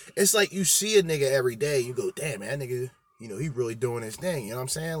see, it's like you see a nigga every day, you go, damn, man, that nigga, he really doing his thing. You know what I'm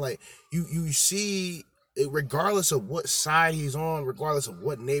saying? Like, you see, regardless of what side he's on, regardless of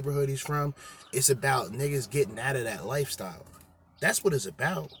what neighborhood he's from, it's about niggas getting out of that lifestyle. That's what it's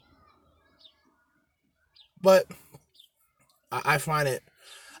about. But I find it,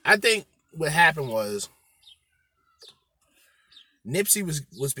 I think what happened was Nipsey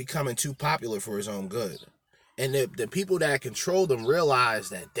was becoming too popular for his own good. And the people that controlled him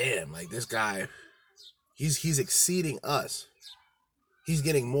realized that, damn, like, this guy, he's exceeding us. He's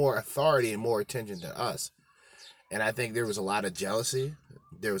getting more authority and more attention to us. And I think there was a lot of jealousy.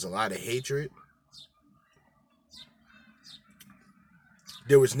 There was a lot of hatred.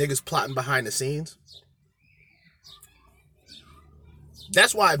 There was niggas plotting behind the scenes.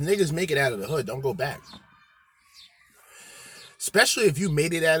 That's why if niggas make it out of the hood, don't go back. Especially if you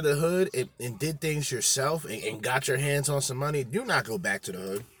made it out of the hood and did things yourself and got your hands on some money, do not go back to the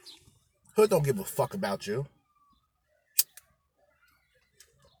hood. Hood don't give a fuck about you.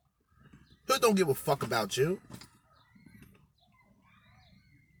 Hood don't give a fuck about you.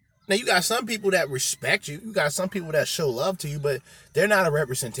 Now, you got some people that respect you. You got some people that show love to you, but they're not a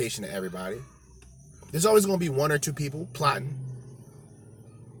representation of everybody. There's always going to be 1 or 2 people plotting.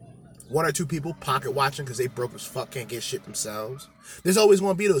 1 or 2 people pocket watching because they broke as fuck, can't get shit themselves. There's always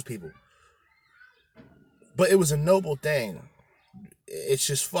going to be those people. But it was a noble thing. It's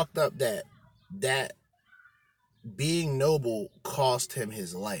just fucked up that being noble cost him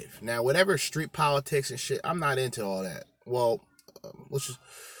his life. Now, whatever street politics and shit, I'm not into all that. Well,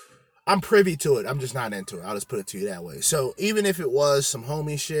 I'm privy to it. I'm just not into it. I'll just put it to you that way. So even if it was some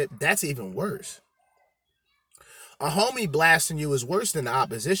homie shit, that's even worse. A homie blasting you is worse than the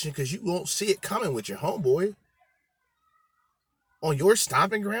opposition, because you won't see it coming with your homeboy on your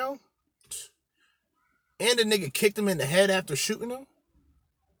stomping ground. And the nigga kicked him in the head after shooting him.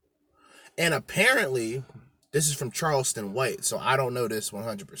 And apparently, this is from Charleston White, so I don't know this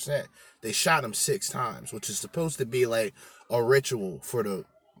 100%. They shot him 6 times, which is supposed to be like a ritual for them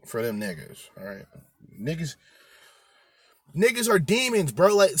niggas. All right, niggas are demons,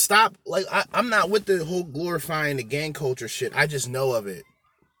 bro. Like, stop. Like, I'm not with the whole glorifying the gang culture shit. I just know of it.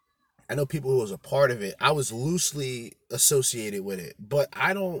 I know people who was a part of it. I was loosely associated with it, but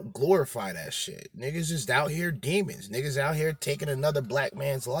I don't glorify that shit. Niggas just out here demons. Niggas out here taking another black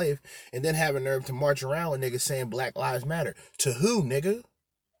man's life and then having nerve to march around with niggas saying Black Lives Matter. To who, nigga?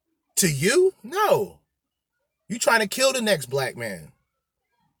 To you? No. You trying to kill the next black man.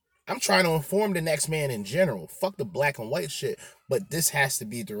 I'm trying to inform the next man in general. Fuck the black and white shit. But this has to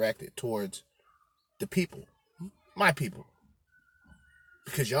be directed towards the people. My people.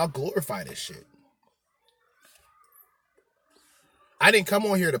 Because y'all glorify this shit. I didn't come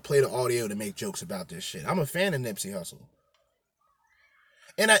on here to play the audio to make jokes about this shit. I'm a fan of Nipsey Hussle.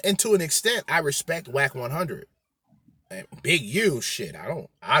 And to an extent, I respect Wack 100. And Big U, shit. I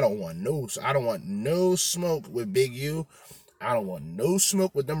don't want no smoke with Big U. I don't want no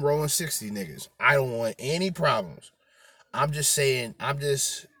smoke with them rolling 60 niggas. I don't want any problems. I'm just saying, I'm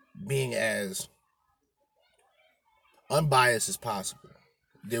just being as unbiased as possible.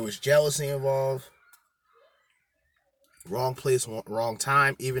 There was jealousy involved. Wrong place, wrong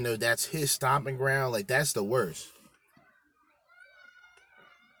time. Even though that's his stomping ground, like that's the worst.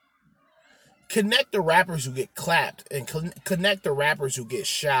 Connect the rappers who get clapped and connect the rappers who get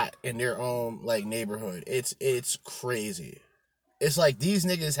shot in their own like neighborhood. It's crazy. It's like these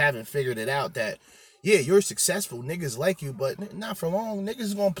niggas haven't figured it out that yeah, you're successful, niggas like you, but not for long. Niggas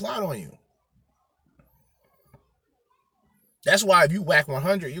is gonna plot on you. That's why if you Wack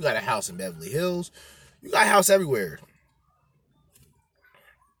 100, you got a house in Beverly Hills. You got a house everywhere.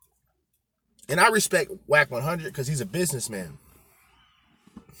 And I respect Wack 100 because he's a businessman.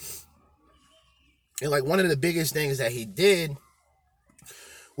 And like one of the biggest things that he did,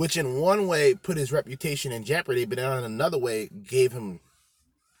 which in one way put his reputation in jeopardy, but in another way gave him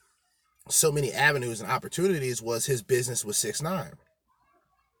so many avenues and opportunities, was his business with 6ix9ine.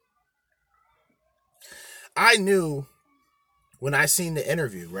 I knew when I seen the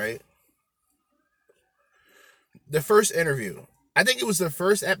interview, right? The first interview, I think it was the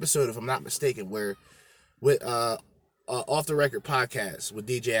first episode, if I'm not mistaken, where with Off the Record podcast with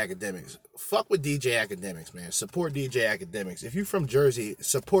DJ Academics. Fuck with DJ Academics, man. Support DJ Academics. If you're from Jersey,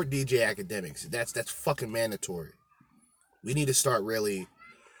 support DJ Academics. That's fucking mandatory. We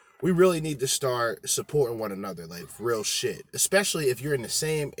really need to start supporting one another, like real shit. Especially if you're in the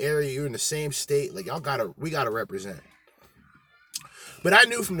same area, you're in the same state, like we gotta represent. But I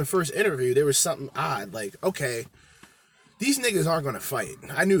knew from the first interview there was something odd. Like, okay, these niggas aren't gonna fight.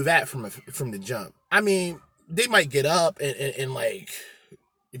 I knew that from the jump. I mean, they might get up and like,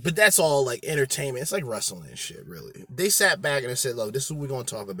 but that's all like entertainment. It's like wrestling and shit, really. They sat back and said, look, this is what we're gonna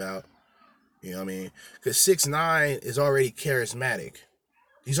talk about. You know what I mean? Because 6ix9ine is already charismatic.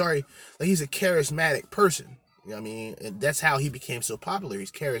 He's a charismatic person. You know what I mean? And that's how he became so popular.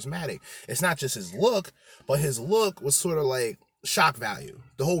 He's charismatic. It's not just his look, but his look was sort of like shock value.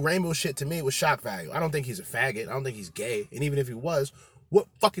 The whole rainbow shit to me was shock value. I don't think he's a faggot. I don't think he's gay. And even if he was, what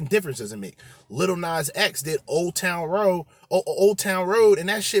fucking difference does it make? Lil Nas X did Old Town Road, and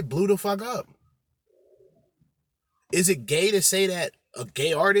that shit blew the fuck up. Is it gay to say that a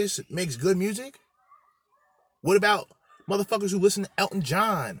gay artist makes good music? What about motherfuckers who listen to Elton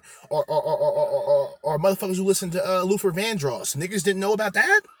John or motherfuckers who listen to Luther Vandross? Niggas didn't know about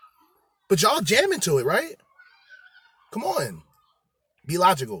that? But y'all jamming to it, right? Come on. Be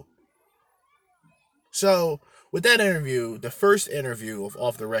logical. So, with that interview, the first interview of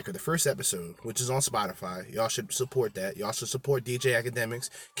Off the Record, the first episode, which is on Spotify, y'all should support that. Y'all should support DJ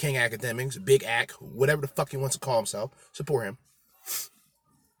Academics, King Academics, Big Ac, whatever the fuck he wants to call himself. Support him.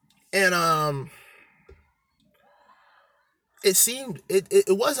 And, it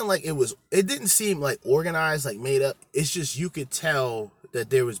wasn't like it didn't seem like organized, like made up. It's just you could tell that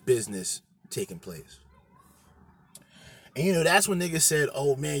there was business taking place. And you know, that's when niggas said,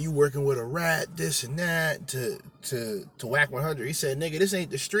 oh man, you working with a rat, this and that, to Wack 100. He said, nigga, this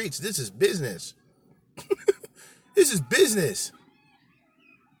ain't the streets, this is business. This is business.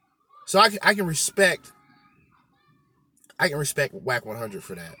 So I can respect Wack 100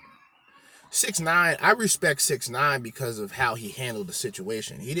 for that. 6ix9ine, I respect 6ix9ine because of how he handled the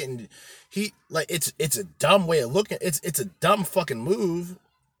situation. It's a dumb way of looking. It's a dumb fucking move,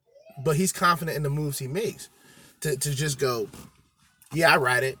 but he's confident in the moves he makes. To just go, yeah, I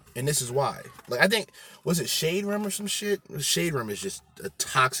ride it, and this is why. Like, I think, was it Shade Room or some shit? Shade Room is just a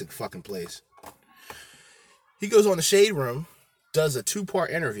toxic fucking place. He goes on the Shade Room, does a 2-part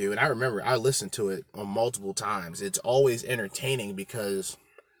interview, and I remember I listened to it on multiple times. It's always entertaining because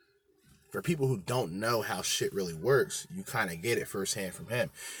for people who don't know how shit really works, you kind of get it firsthand from him.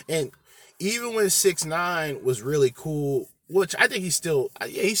 And even when 6ix9ine was really cool, which I think he's still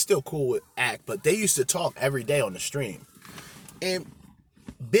cool with Act, but they used to talk every day on the stream. And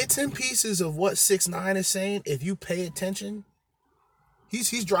bits and pieces of what 6ix9ine is saying, if you pay attention,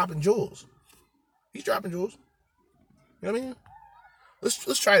 he's dropping jewels. He's dropping jewels. You know what I mean?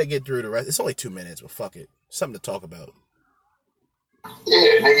 Let's try to get through the rest. It's only 2 minutes, but fuck it. Something to talk about.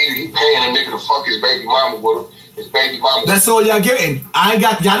 Yeah, nigga, he paying a nigga to fuck his baby mama with him. His baby mama. That's all y'all getting.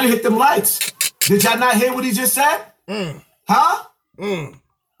 Y'all didn't hit them lights. Did y'all not hear what he just said? Huh?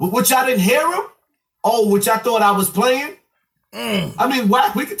 What y'all didn't hear him? Oh, what y'all thought I was playing? I mean,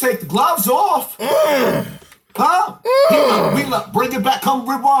 Wack, we could take the gloves off. Huh? We bring it back. Come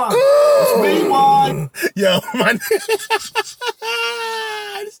rewind. Let's rewind. Yo, my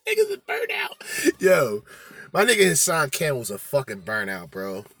this nigga's a burnout. Yo, my nigga Hassan Camel's a fucking burnout,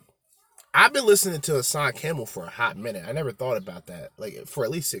 bro. I've been listening to Hassan Camel for a hot minute. I never thought about that. Like, for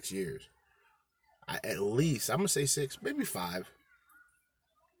at least 6 years. I'm gonna say 6, maybe 5.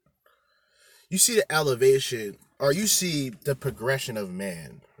 You see the elevation, or you see the progression of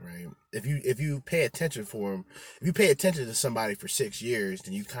man, right? If you pay attention for him, if you pay attention to somebody for 6 years,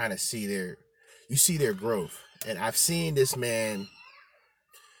 then you kind of see their growth. And I've seen this man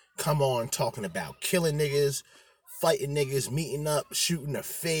come on talking about killing niggas, fighting niggas, meeting up, shooting a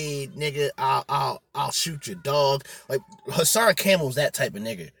fade, nigga. I'll shoot your dog. Like, Hassan Camel's that type of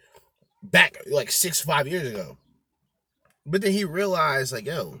nigga. Back like 5 years ago. But then he realized, like,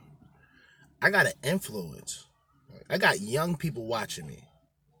 yo, I got an influence. I got young people watching me.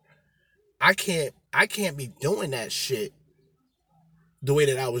 I can't be doing that shit the way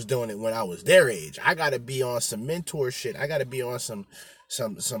that I was doing it when I was their age. I gotta be on some mentor shit. I gotta be on some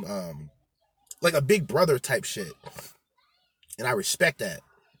like a big brother type shit. And I respect that.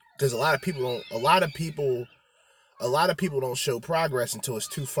 Because a lot of people don't show progress until it's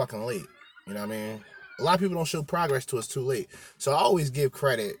too fucking late. You know what I mean? A lot of people don't show progress till it's too late. So I always give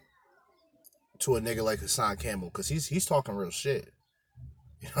credit to a nigga like Hassan Camel, because he's talking real shit.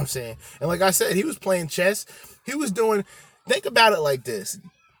 You know what I'm saying? And like I said, he was playing chess. He was doing, think about it like this.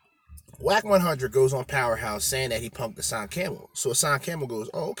 Wack 100 goes on Powerhouse saying that he punked Hassan Camel. So Hassan Camel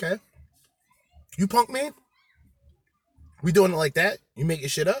goes, oh, okay. You punk man? We doing it like that? You making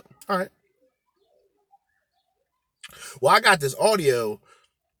shit up? All right. Well, I got this audio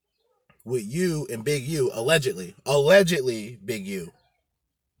with you and Big U, allegedly Big U.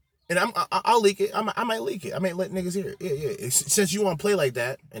 And I'll leak it. I might leak it. I might let niggas hear it. Yeah. Since you want to play like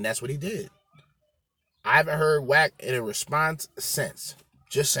that, and that's what he did. I haven't heard Wack in a response since.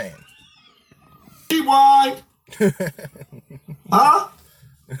 Just saying. Rewind. Huh?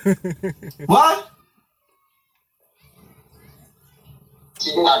 What?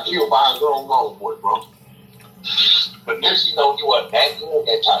 He got killed by his own homeboy, bro. But Nipsey know you wasn't that good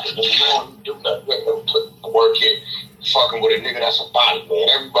that type of nigga. You don't do nothing. You ain't never put the work in. Fucking with a nigga that's a body man.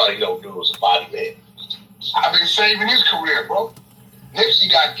 Everybody know dude was a body man. I've been saving his career, bro.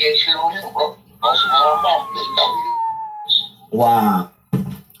 Nipsey got gay shit on him, bro. Wow.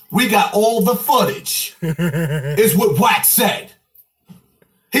 We got all the footage. Is what Wack said.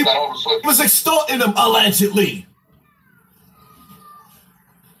 He was extorting him, allegedly.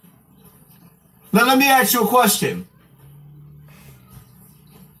 Now let me ask you a question.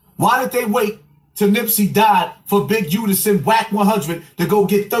 Why did they wait till Nipsey died for Big U to send Wack 100 to go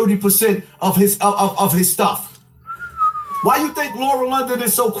get 30% of his stuff? Why you think Laura London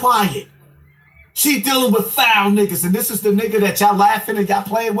is so quiet? She dealing with foul niggas, and this is the nigga that y'all laughing and y'all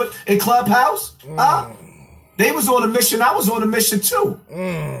playing with in Clubhouse? Huh? They was on a mission. I was on a mission too.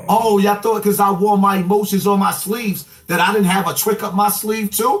 Oh, y'all thought because I wore my emotions on my sleeves that I didn't have a trick up my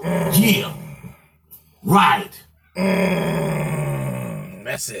sleeve too? Yeah. Right.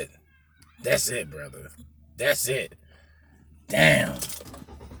 That's it. That's it, brother. That's it. Damn.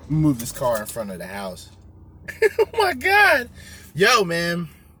 Move this car in front of the house. Oh my God. Yo, man.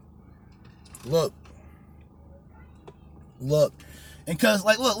 Look. And cause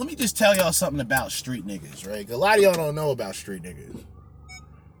look, let me just tell y'all something about street niggas, right? A lot of y'all don't know about street niggas.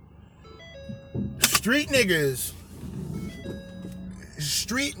 Street niggas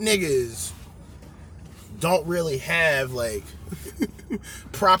don't really have like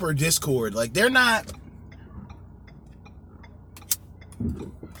proper discord. Like they're not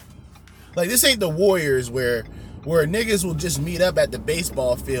like, this ain't the Warriors where niggas will just meet up at the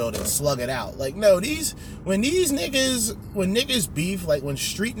baseball field and slug it out. Like, no, when niggas beef, like when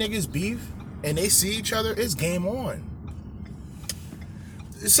street niggas beef and they see each other, it's game on.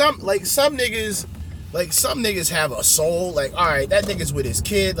 Some niggas have a soul. Like, all right, that nigga's with his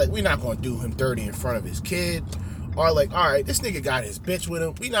kid. Like, we're not gonna do him dirty in front of his kid. Or like, all right, this nigga got his bitch with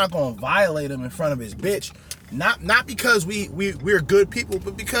him. We not gonna violate him in front of his bitch. Not because we're good people,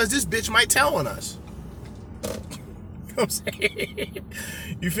 but because this bitch might tell on us. what I'm saying?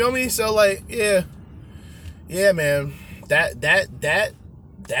 You feel me? So like, yeah, man.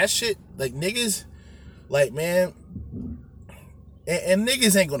 That shit, like niggas, like man, and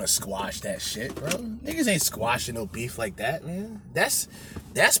niggas ain't gonna squash that shit, bro. Niggas ain't squashing no beef like that, man. That's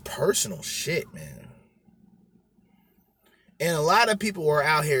personal shit, man. And a lot of people are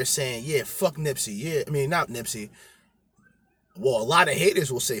out here saying, yeah, fuck Nipsey. Yeah, I mean, not Nipsey. Well, a lot of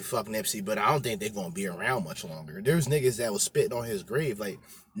haters will say fuck Nipsey, but I don't think they're going to be around much longer. There's niggas that was spitting on his grave. Like,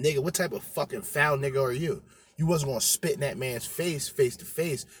 nigga, what type of fucking foul nigga are you? You wasn't going to spit in that man's face to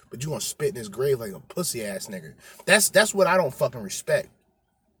face, but you going to spit in his grave like a pussy ass nigga. That's what I don't fucking respect.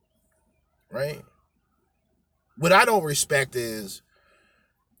 Right? What I don't respect is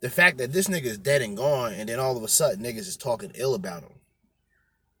the fact that this nigga is dead and gone, and then all of a sudden niggas is talking ill about him.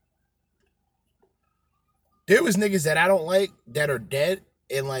 There was niggas that I don't like that are dead,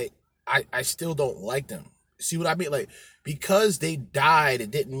 and like I still don't like them. See what I mean? Like, because they died,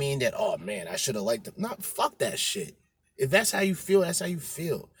 it didn't mean that, oh man, I should have liked them. No, fuck that shit. If that's how you feel, that's how you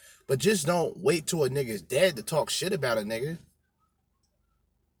feel. But just don't wait till a nigga's dead to talk shit about a nigga.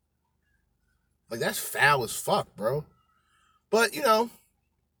 Like, that's foul as fuck, bro. But, you know,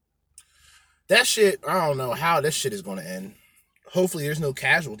 that shit, I don't know how this shit is going to end. Hopefully there's no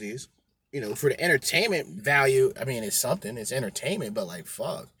casualties. You know, for the entertainment value, I mean, it's something. It's entertainment, but like,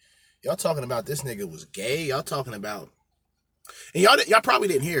 fuck. Y'all talking about this nigga was gay. Y'all talking about... And y'all probably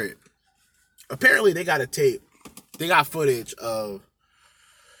didn't hear it. Apparently, they got a tape. They got footage of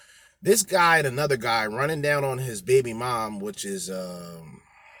this guy and another guy running down on his baby mom, which is...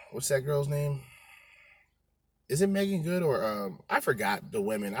 what's that girl's name? Is it Megan Good or... I forgot the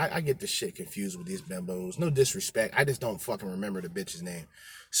women. I get this shit confused with these bimbos. No disrespect. I just don't fucking remember the bitch's name.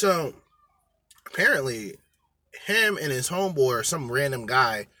 So... Apparently, him and his homeboy or some random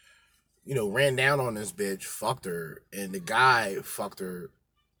guy, you know, ran down on this bitch, fucked her, and the guy fucked her,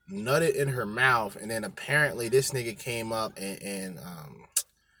 nutted in her mouth, and then apparently this nigga came up and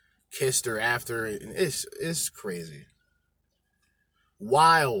kissed her after. And it's crazy.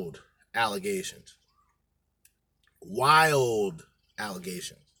 Wild allegations. Wild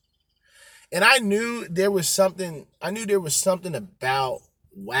allegations. And I knew there was something about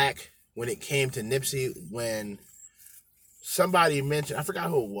Wack when it came to Nipsey, when somebody mentioned, I forgot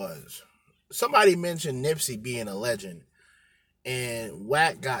who it was. Somebody mentioned Nipsey being a legend. And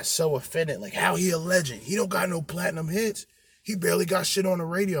Wack got so offended, like, how he a legend? He don't got no platinum hits. He barely got shit on the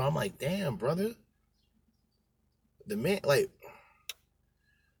radio. I'm like, damn, brother. The man, like,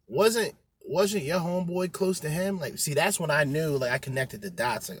 wasn't your homeboy close to him? Like, see, that's when I knew, like, I connected the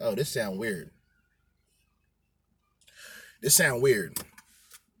dots. Like, oh, this sound weird. This sound weird.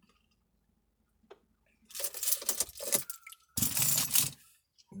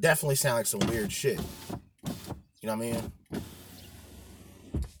 Definitely sound like some weird shit. You know what I mean?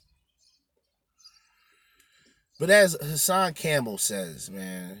 But as Hassan Campbell says,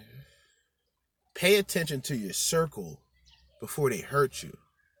 man, pay attention to your circle before they hurt you.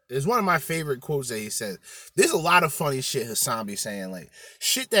 It's one of my favorite quotes that he says. There's a lot of funny shit Hassan be saying, like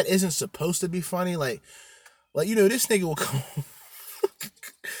shit that isn't supposed to be funny. Like you know, this nigga will come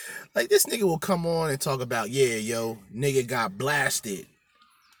like this nigga will come on and talk about, yeah, yo, nigga got blasted.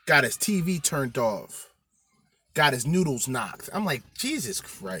 Got his TV turned off. Got his noodles knocked. I'm like, Jesus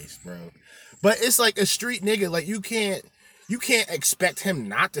Christ, bro. But it's like a street nigga. Like, you can't expect him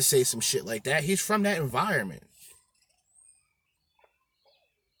not to say some shit like that. He's from that environment.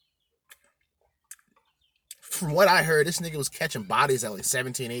 From what I heard, this nigga was catching bodies at like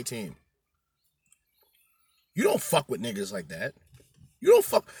 17, 18. You don't fuck with niggas like that. You don't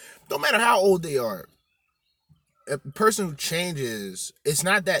fuck... No matter how old they are. A person who changes, it's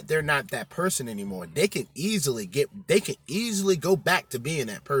not that they're not that person anymore. They can easily go back to being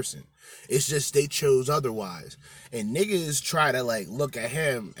that person. It's just they chose otherwise. And niggas try to like look at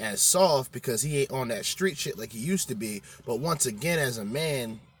him as soft because he ain't on that street shit like he used to be. But once again, as a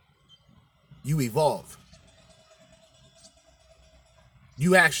man, you evolve.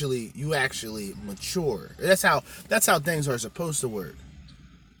 You actually mature. That's how things are supposed to work.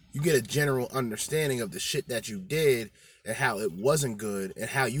 You get a general understanding of the shit that you did and how it wasn't good and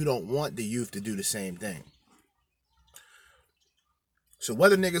how you don't want the youth to do the same thing. So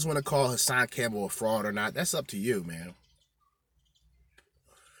whether niggas want to call Hassan Campbell a fraud or not, that's up to you, man.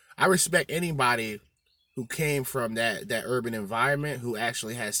 I respect anybody who came from that urban environment who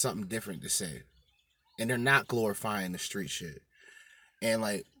actually has something different to say. And they're not glorifying the street shit. And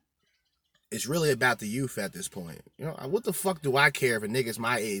like, it's really about the youth at this point. You know, what the fuck do I care if a nigga's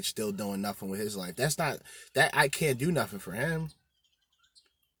my age still doing nothing with his life? That's not, that I can't do nothing for him.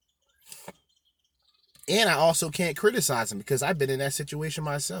 And I also can't criticize them because I've been in that situation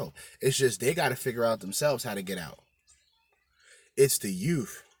myself. It's just they got to figure out themselves how to get out. It's the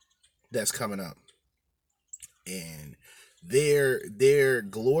youth that's coming up. And they're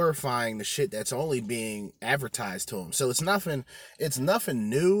glorifying the shit that's only being advertised to them. So it's nothing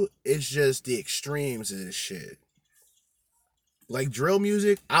new. It's just the extremes of this shit. Like drill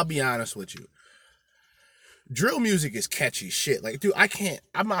music, I'll be honest with you. Drill music is catchy shit. Like, dude,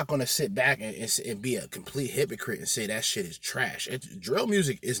 I'm not going to sit back and be a complete hypocrite and say that shit is trash. Drill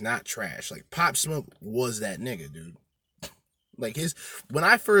music is not trash. Like, Pop Smoke was that nigga, dude. Like, when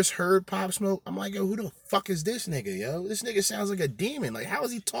I first heard Pop Smoke, I'm like, yo, who the fuck is this nigga, yo? This nigga sounds like a demon. Like, how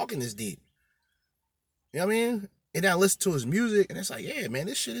is he talking this deep? You know what I mean? And then I listen to his music, and it's like, yeah, man,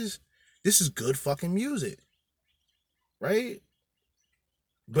 this is good fucking music. Right?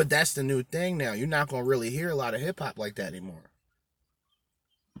 But that's the new thing now. You're not going to really hear a lot of hip-hop like that anymore.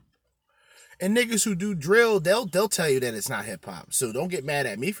 And niggas who do drill, they'll tell you that it's not hip-hop. So don't get mad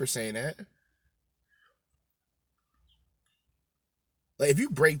at me for saying that. Like, if you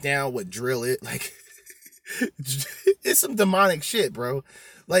break down what drill is, like, it's some demonic shit, bro.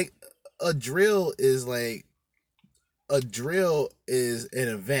 Like, a drill is an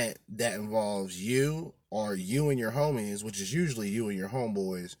event that involves you or you and your homies, which is usually you and your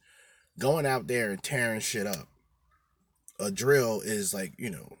homeboys, going out there and tearing shit up. A drill is like,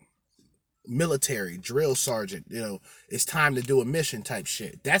 military, drill sergeant, it's time to do a mission type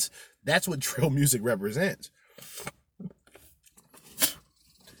shit. That's what drill music represents.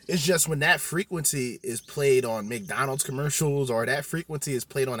 It's just when that frequency is played on McDonald's commercials or that frequency is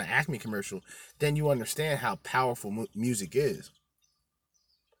played on an Acme commercial, then you understand how powerful music is.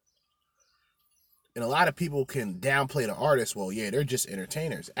 And a lot of people can downplay the artist. Well, yeah, they're just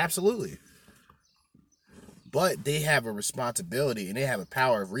entertainers. Absolutely. But they have a responsibility and they have a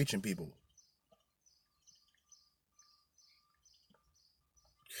power of reaching people.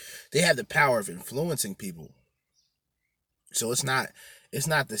 They have the power of influencing people. So it's not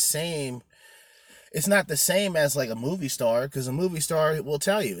the same. It's not the same as like a movie star, because a movie star will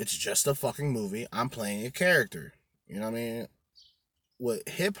tell you it's just a fucking movie. I'm playing a character. You know what I mean? With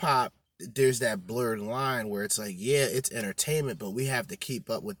hip hop, there's that blurred line where it's like, yeah, it's entertainment, but we have to keep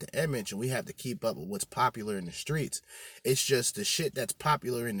up with the image and we have to keep up with what's popular in the streets. It's just the shit that's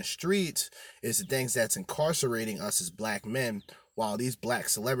popular in the streets is the things that's incarcerating us as black men, while these black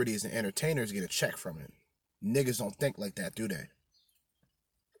celebrities and entertainers get a check from it. Niggas don't think like that, do they?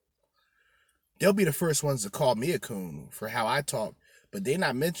 They'll be the first ones to call me a coon for how I talk, but they're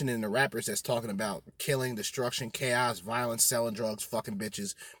not mentioning the rappers that's talking about killing, destruction, chaos, violence, selling drugs, fucking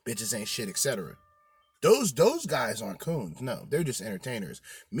bitches ain't shit, etc. Those guys aren't coons. No, they're just entertainers.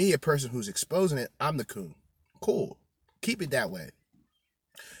 Me, a person who's exposing it, I'm the coon. Cool. Keep it that way.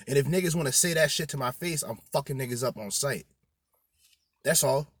 And if niggas want to say that shit to my face, I'm fucking niggas up on sight. That's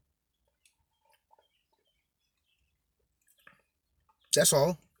all. That's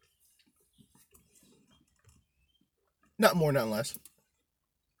all. Not more, not less.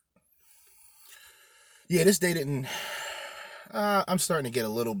 Yeah, this day didn't... I'm starting to get a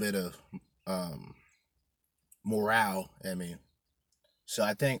little bit of morale, So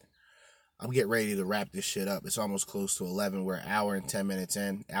I think I'm getting ready to wrap this shit up. It's almost close to 11. We're an hour and 10 minutes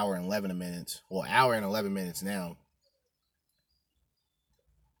in. Hour and 11 minutes. Well, hour and 11 minutes now.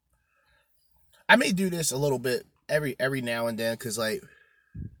 I may do this a little bit every now and then, because, like,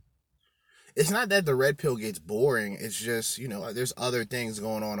 it's not that the red pill gets boring. It's just, there's other things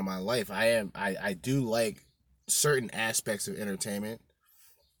going on in my life. I do like certain aspects of entertainment.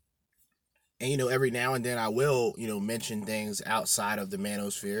 And, every now and then I will, mention things outside of the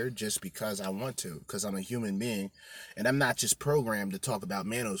manosphere just because I want to, because I'm a human being. And I'm not just programmed to talk about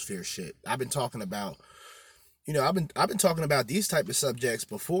manosphere shit. I've been talking about, I've been talking about these type of subjects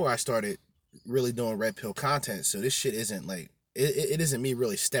before I started really doing red pill content. So this shit isn't like, it isn't me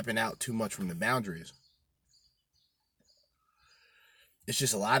really stepping out too much from the boundaries. It's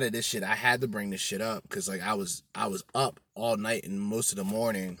just a lot of this shit. I had to bring this shit up because, like, I was up all night and most of the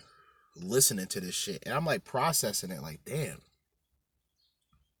morning listening to this shit. And I'm, like, processing it like, damn.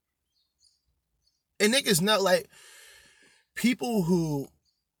 And niggas know, like, people who,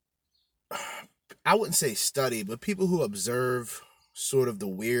 I wouldn't say study, but people who observe sort of the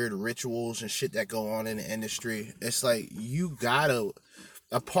weird rituals and shit that go on in the industry, it's like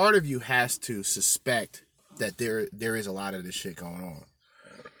a part of you has to suspect that there is a lot of this shit going on.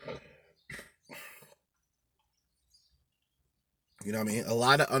 You know what I mean? A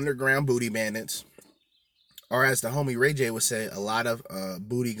lot of underground booty bandits, or as the homie Ray J would say, a lot of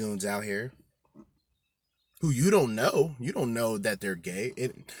booty goons out here. who you don't know that they're gay.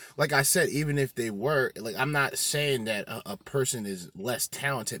 Like I said, even if they were, like, I'm not saying that a person is less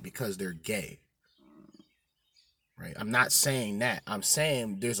talented because they're gay, right? I'm not saying that. I'm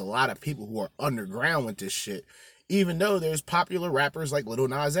saying there's a lot of people who are underground with this shit, even though there's popular rappers like Lil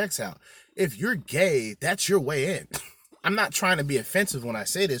Nas X out. If you're gay, that's your way in. I'm not trying to be offensive when I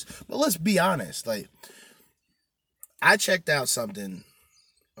say this, but let's be honest. Like, I checked out something.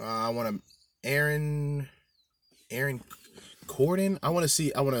 Aaron Corden.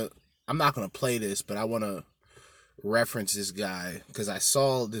 I'm not going to play this, but I want to reference this guy because I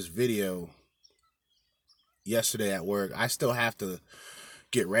saw this video yesterday at work. I still have to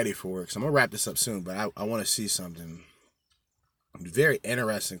get ready for work, so I'm going to wrap this up soon, but I want to see something very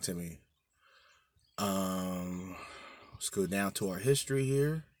interesting to me. Let's go down to our history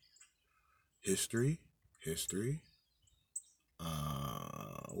here. History.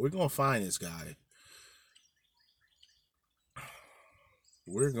 We're going to find this guy.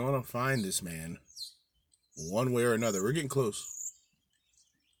 We're going to find this man one way or another. We're getting close.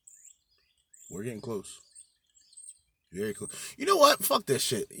 Very close. You know what? Fuck this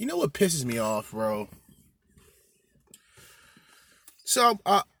shit. You know what pisses me off, bro? So,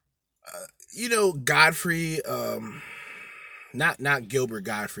 Godfrey, not Gilbert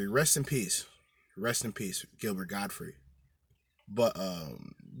Godfrey. Rest in peace, Gilbert Godfrey. But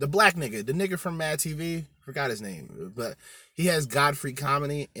the black nigga, the nigga from Mad TV, forgot his name, but he has Godfrey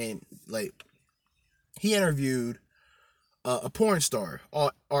Comedy, and like he interviewed a porn star,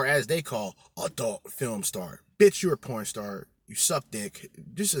 or as they call, adult film star. Bitch, you're a porn star. You suck dick.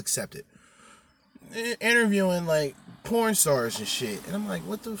 Just accept it. Interviewing like porn stars and shit, and I'm like,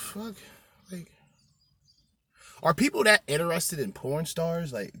 what the fuck? Like, are people that interested in porn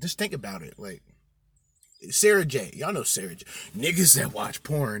stars? Like, just think about it. Like, Sarah J. Y'all know Sarah J. Niggas that watch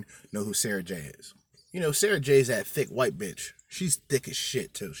porn know who Sarah J is. You know, Sarah J's that thick white bitch. She's thick as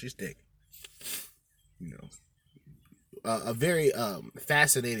shit, too. She's thick. You know, a very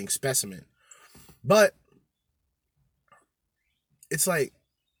fascinating specimen. But it's like,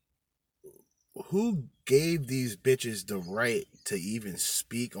 who gave these bitches the right to even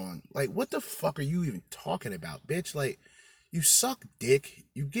speak on, like, what the fuck are you even talking about, bitch? Like, you suck dick,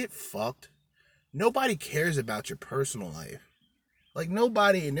 you get fucked. Nobody cares about your personal life. Like,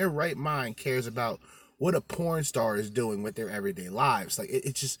 nobody in their right mind cares about what a porn star is doing with their everyday lives. Like,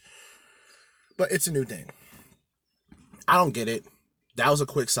 it's just, but it's a new thing. I don't get it. That was a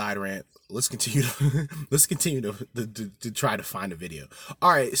quick side rant. Let's continue to try to find a video.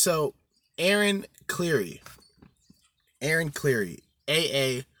 All right, so Aaron Cleary, AARON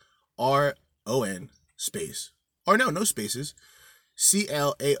space, or no spaces,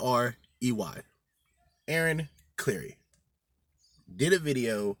 CLAREY. Aaron Cleary did a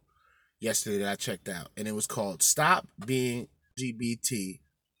video yesterday that I checked out, and it was called "Stop Being LGBT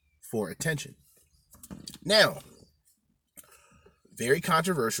for Attention." Now, very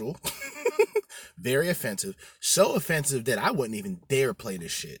controversial, very offensive, so offensive that I wouldn't even dare play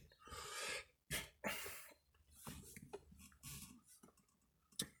this shit.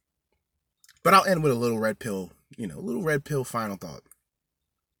 But I'll end with a little red pill, final thought.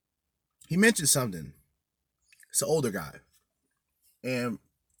 He mentioned something. It's an older guy. And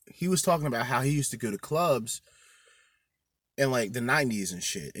he was talking about how he used to go to clubs in like the 90s and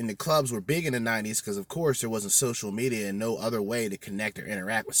shit. And the clubs were big in the 90s because, of course, there wasn't social media and no other way to connect or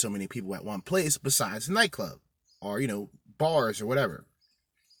interact with so many people at one place besides the nightclub or, bars or whatever.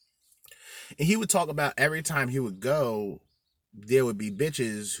 And he would talk about every time he would go, there would be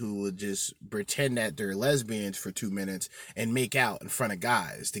bitches who would just pretend that they're lesbians for 2 minutes and make out in front of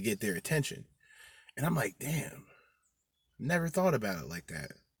guys to get their attention. And I'm like, damn, never thought about it like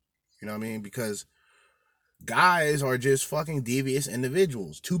that. You know what I mean? Because guys are just fucking devious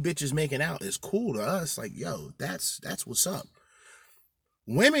individuals. 2 bitches making out is cool to us. Like, yo, that's what's up.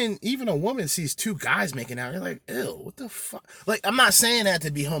 Women, even a woman sees 2 guys making out, they're like, ew, what the fuck? Like, I'm not saying that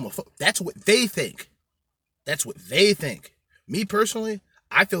to be homophobic. That's what they think. Me personally,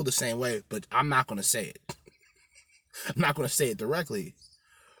 I feel the same way, but I'm not going to say it. I'm not going to say it directly.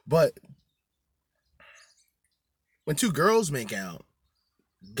 But when 2 girls make out,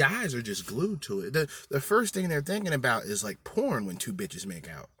 guys are just glued to it. The first thing they're thinking about is like porn when 2 bitches make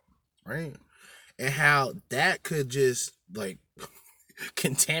out, right? And how that could just like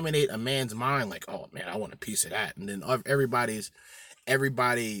contaminate a man's mind, like, oh man, I want a piece of that. And then everybody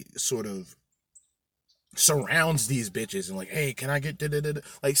sort of surrounds these bitches and like, hey, can I get da-da-da-da?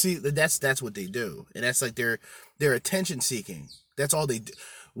 Like, see, that's what they do. And that's like they're attention seeking. That's all they do.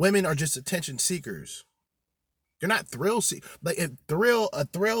 Women are just attention seekers. They're not thrill seekers. Like, a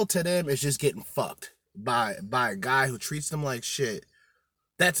thrill to them is just getting fucked. by a guy who treats them like shit,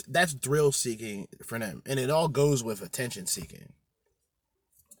 that's thrill seeking for them, and it all goes with attention seeking.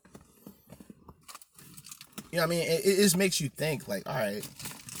 You know what I mean? It just makes you think, like, all right,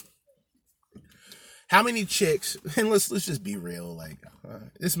 how many chicks, and let's just be real, like,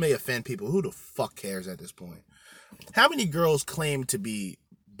 this may offend people. Who the fuck cares at this point? How many girls claim to be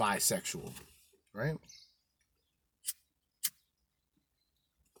bisexual, right?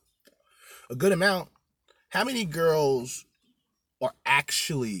 A good amount. How many girls are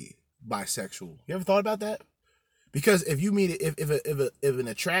actually bisexual? You ever thought about that? Because if you meet if an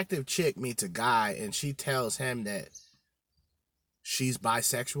attractive chick meets a guy and she tells him that she's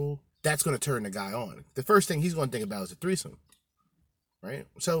bisexual, that's going to turn the guy on. The first thing he's going to think about is a threesome, right?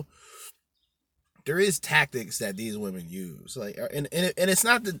 So there is tactics that these women use, like, and it's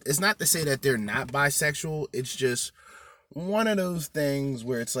not to say that they're not bisexual. It's just one of those things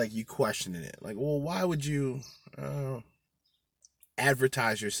where it's like you questioning it, like, well, why would you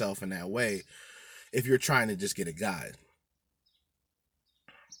advertise yourself in that way if you're trying to just get a guy?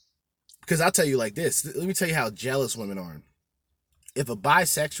 Because I'll tell you like this. Let me tell you how jealous women are. If a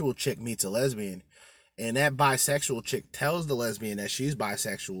bisexual chick meets a lesbian and that bisexual chick tells the lesbian that she's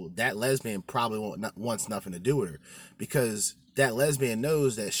bisexual, that lesbian probably wants nothing to do with her, because that lesbian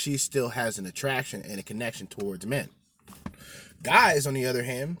knows that she still has an attraction and a connection towards men. Guys, on the other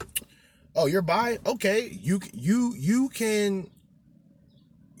hand, oh, you're bi? Okay, you can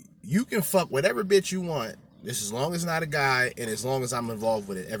fuck whatever bitch you want, just as long as it's not a guy and as long as I'm involved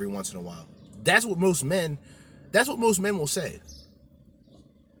with it every once in a while. That's what most men will say.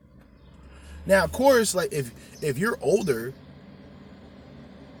 Now, of course, like, if you're older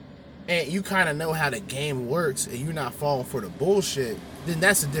and you kind of know how the game works and you're not falling for the bullshit, then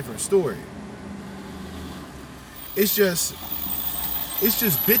that's a different story. It's just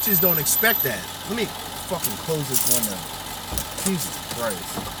bitches don't expect that. Let me fucking close this window. Jesus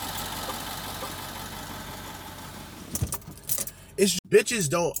Christ. It's bitches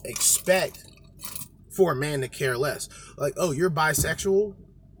don't expect for a man to care less. Like, oh, you're bisexual?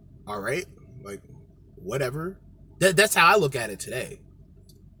 All right. Like, whatever. That's how I look at it today.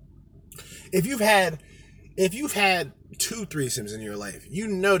 If you've had 2 threesomes in your life, you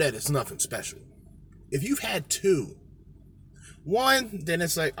know that it's nothing special. If you've had 2, 1, then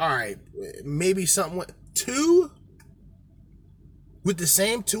it's like, all right, maybe something. 2 with the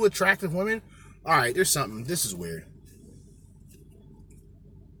same 2 attractive women, all right, there's something. This is weird.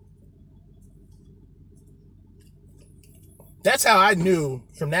 That's how I knew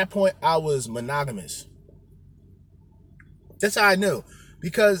from that point I was monogamous. That's how I knew.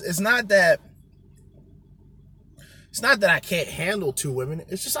 Because it's not that I can't handle 2 women.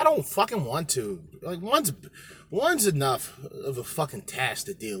 It's just I don't fucking want to. Like, one's enough of a fucking task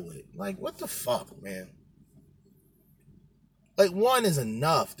to deal with. Like, what the fuck, man? Like, 1 is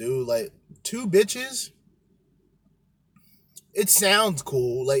enough, dude. Like, 2 bitches, it sounds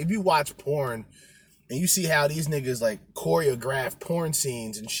cool. Like, if you watch porn and you see how these niggas, like, choreograph porn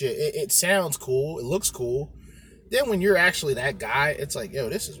scenes and shit, it sounds cool. It looks cool. Then when you're actually that guy, it's like, yo,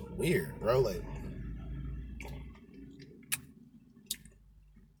 this is weird, bro. Like,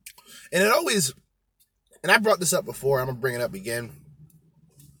 and it always, and I brought this up before, I'm gonna bring it up again.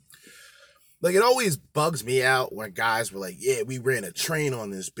 Like, it always bugs me out when guys were like, yeah, we ran a train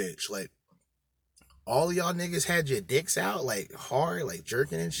on this bitch. Like, all of y'all niggas had your dicks out, like, hard, like,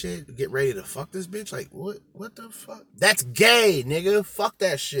 jerking and shit, get ready to fuck this bitch? Like, what the fuck? That's gay, nigga. Fuck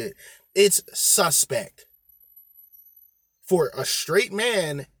that shit. It's suspect. For a straight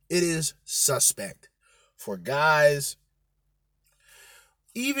man, it is suspect. For guys,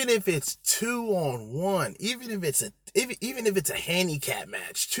 even if it's 2-on-1, even if it's a handicap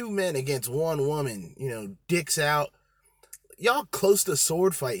match, 2 men against 1 woman, you know, dicks out, y'all close to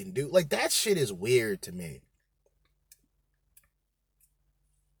sword fighting, dude. Like, that shit is weird to me.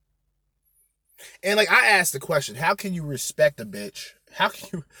 And, like, I asked the question, how can you respect a bitch?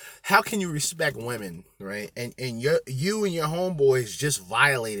 How can you respect women, right? And you and your homeboys just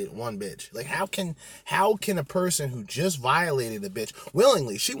violated 1 bitch. Like, how can a person who just violated a bitch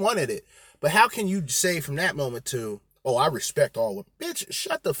willingly, she wanted it, but how can you say from that moment to, oh, I respect all of them? Bitch,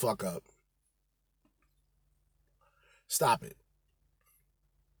 shut the fuck up. Stop it.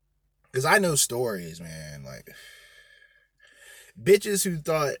 Because I know stories, man. Like, bitches who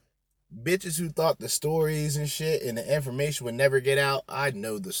thought the stories and shit and the information would never get out. I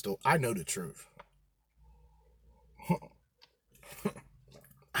know the story. I know the truth.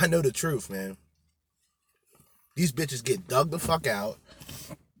 I know the truth, man. These bitches get dug the fuck out.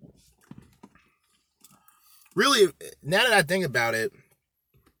 Really, now that I think about it,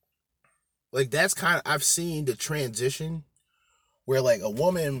 Like, that's kind of, I've seen the transition where, like, a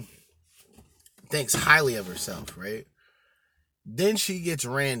woman thinks highly of herself, right? Then she gets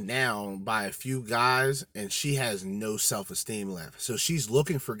ran down by a few guys and she has no self-esteem left. So she's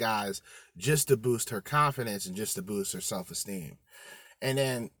looking for guys just to boost her confidence and just to boost her self-esteem. And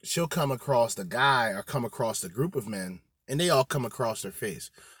then she'll come across the guy or come across the group of men and they all come across her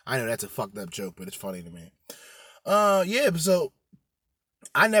face. I know that's a fucked up joke, but it's funny to me. Yeah, so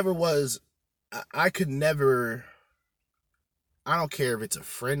I never was, I could never, I don't care if it's a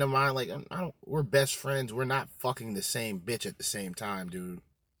friend of mine. Like, we're best friends. We're not fucking the same bitch at the same time, dude.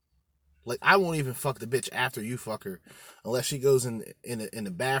 Like, I won't even fuck the bitch after you fuck her unless she goes in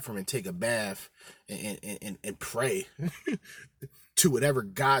the bathroom and take a bath and pray to whatever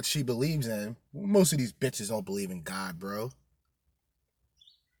God she believes in. Most of these bitches don't believe in God, bro.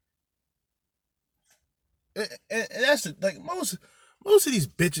 And that's like most of these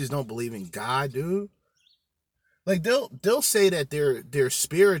bitches don't believe in God, dude. Like, they'll say that they're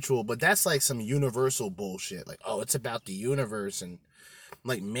spiritual, but that's like some universal bullshit. Like, oh, it's about the universe and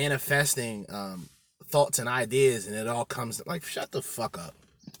like manifesting thoughts and ideas, and it all comes like, shut the fuck up.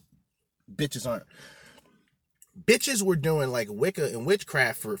 Bitches were doing like Wicca and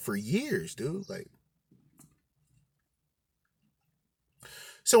witchcraft for years, dude. Like,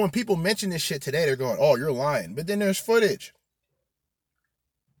 so when people mention this shit today, they're going, oh, you're lying. But then there's footage.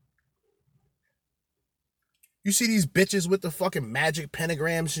 You see these bitches with the fucking magic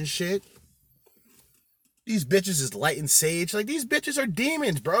pentagrams and shit? These bitches is lighting sage. Like, these bitches are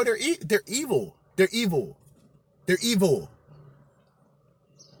demons, bro. They're evil. They're evil. They're evil.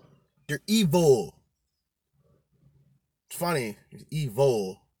 They're evil. It's funny.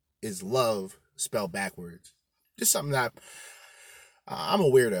 Evil is love spelled backwards. Just something that I'm a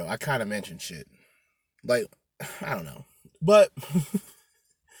weirdo. I kind of mention shit. Like, I don't know. But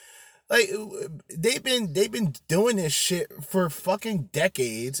like, they've been doing this shit for fucking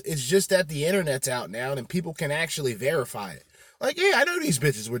decades. It's just that the internet's out now and people can actually verify it. Like, yeah, I know these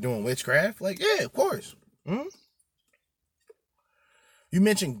bitches were doing witchcraft. Like, yeah, of course. You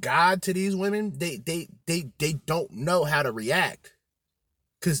mention God to these women, they don't know how to react.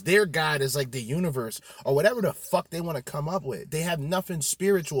 Because their God is like the universe or whatever the fuck they want to come up with. They have nothing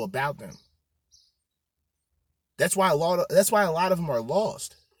spiritual about them. That's why a lot of them are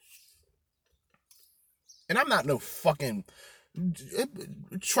lost. And I'm not no fucking,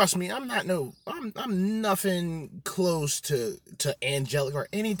 trust me, I'm nothing close to angelic or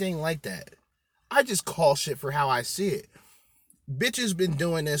anything like that. I just call shit for how I see it. Bitches been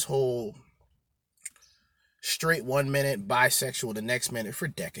doing this whole straight 1 minute, bisexual the next minute for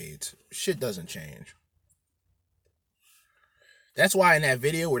decades. Shit doesn't change. That's why in that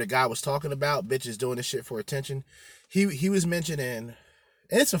video where the guy was talking about bitches doing this shit for attention, he was mentioning, and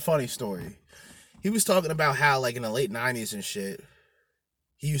it's a funny story. He was talking about how, like, in the late 90s and shit,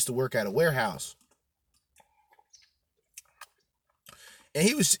 he used to work at a warehouse. And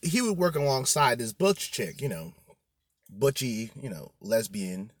he would work alongside this butch chick, you know, butchy, you know,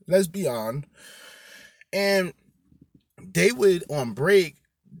 lesbian. And they would, on break,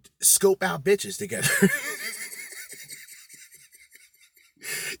 scope out bitches together.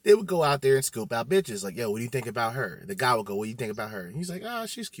 They would go out there and scope out bitches. Like, yo, what do you think about her? The guy would go, what do you think about her? And he's like, oh,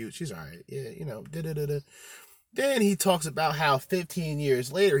 she's cute. She's all right. Yeah, you know, da-da-da-da. Then he talks about how 15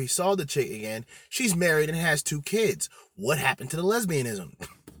 years later, he saw the chick again. She's married and has 2 kids. What happened to the lesbianism?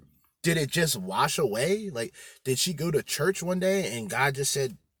 Did it just wash away? Like, did she go to church one day and God just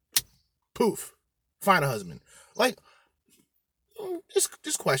said, poof, find a husband? Like,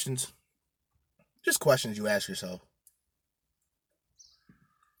 just questions. Just questions you ask yourself.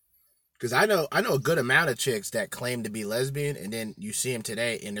 Because I know a good amount of chicks that claim to be lesbian, and then you see them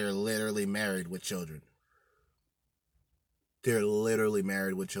today, and they're literally married with children. They're literally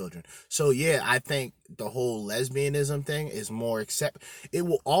married with children. So yeah, I think the whole lesbianism thing is more it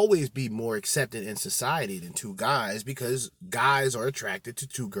will always be more accepted in society than 2 guys, because guys are attracted to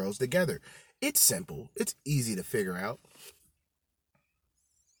 2 girls together. It's simple. It's easy to figure out.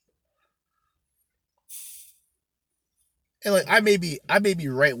 And like, I may be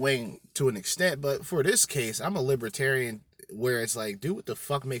right wing to an extent, but for this case, I'm a libertarian where it's like, do what the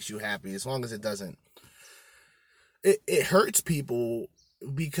fuck makes you happy, as long as it doesn't. It hurts people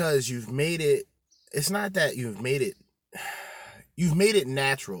because you've made it. It's not that you've made it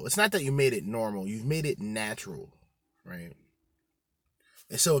natural. It's not that you made it normal. You've made it natural, right?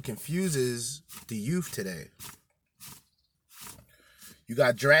 And so it confuses the youth today. You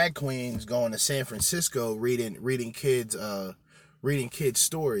got drag queens going to San Francisco reading kids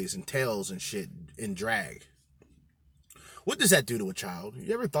stories and tales and shit in drag. What does that do to a child?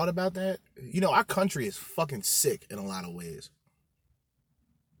 You ever thought about that? You know, our country is fucking sick in a lot of ways.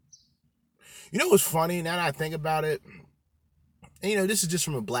 You know what's funny now that I think about it? And, you know, this is just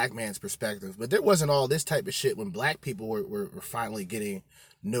from a black man's perspective, but there wasn't all this type of shit when black people were finally getting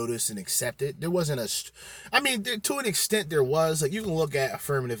noticed and accepted. There wasn't to an extent there was. Like, you can look at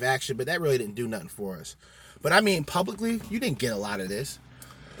affirmative action, but that really didn't do nothing for us. But I mean, publicly, you didn't get a lot of this.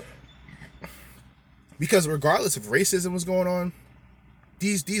 Because regardless if racism was going on,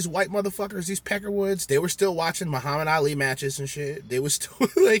 these white motherfuckers, these Peckerwoods, they were still watching Muhammad Ali matches and shit. They was still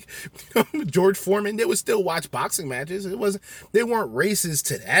like George Foreman. They would still watch boxing matches. They weren't racist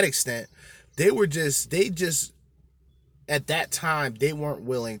to that extent. They just at that time they weren't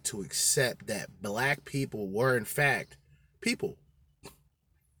willing to accept that black people were in fact people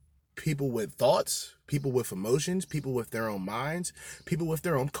with thoughts, people with emotions, people with their own minds, people with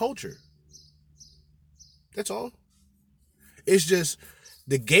their own culture. That's all. It's just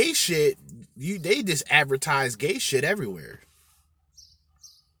the gay shit, they just advertise gay shit everywhere.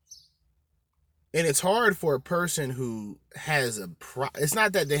 And it's hard for a person who has it's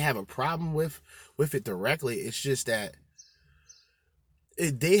not that they have a problem with it directly. It's just that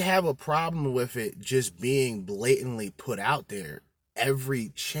they have a problem with it just being blatantly put out there every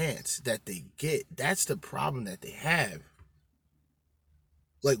chance that they get. That's the problem that they have.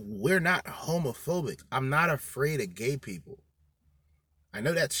 Like, we're not homophobic. I'm not afraid of gay people. I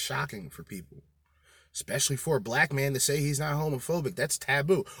know that's shocking for people, especially for a black man to say he's not homophobic. That's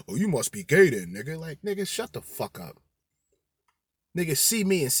taboo. Oh, you must be gay then, nigga. Like, nigga, shut the fuck up. Nigga, see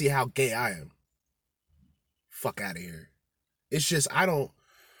me and see how gay I am. Fuck out of here. It's just, I don't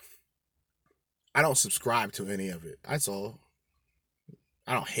subscribe to any of it. That's all.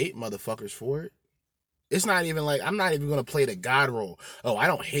 I don't hate motherfuckers for it. It's not even like, I'm not even going to play the God role. Oh, I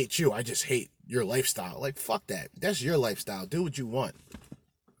don't hate you. I just hate your lifestyle. Like, fuck that. That's your lifestyle. Do what you want.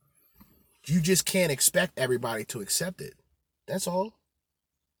 You just can't expect everybody to accept it. That's all.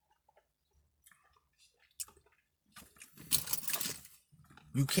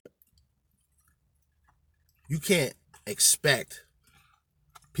 You can't expect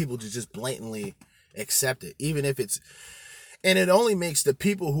people to just blatantly accept it, even if it's, and it only makes the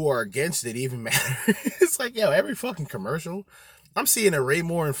people who are against it even matter. It's like, yo, every fucking commercial, I'm seeing a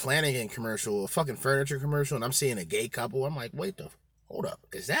Raymore and Flanagan commercial, a fucking furniture commercial, and I'm seeing a gay couple. I'm like, hold up,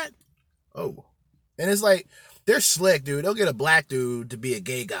 is that? Oh. And it's like, they're slick, dude. They'll get a black dude to be a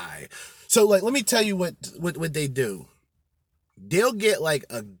gay guy. So, like, let me tell you what they do. They'll get, like,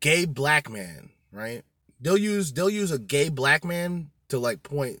 a gay black man, right? They'll use a gay black man to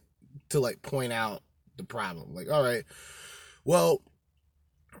point out the problem. Like, all right, well,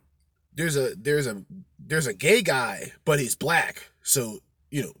 there's a gay guy, but he's black. So,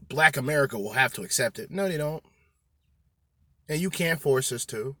 you know, black America will have to accept it. No, they don't. And you can't force us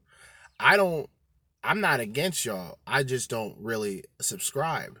to. I'm not against y'all. I just don't really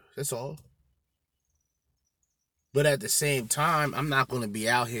subscribe. That's all. But at the same time, I'm not going to be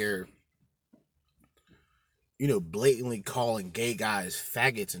out here, you know, blatantly calling gay guys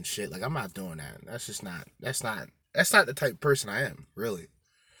faggots and shit. Like, I'm not doing that. That's not the type of person I am, really.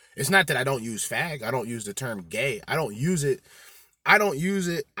 It's not that I don't use fag. I don't use the term gay. I don't use it. I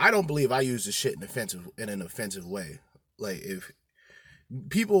don't believe I use the shit in an offensive way. Like, if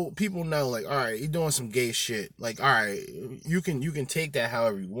people know, like, all right, you're doing some gay shit. Like, all right, you can take that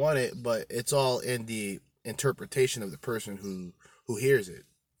however you want it, but it's all in the interpretation of the person who hears it.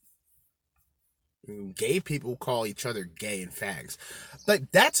 Gay people call each other gay and fags.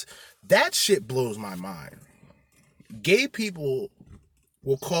 Like, that shit blows my mind. Gay people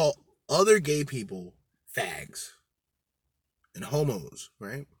will call other gay people fags and homos,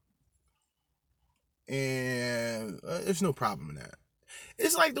 right? And there's no problem in that.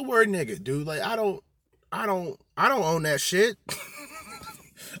 It's like the word nigga, dude. Like, I don't own that shit.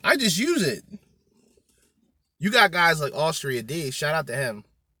 I just use it. You got guys like Austria D, shout out to him.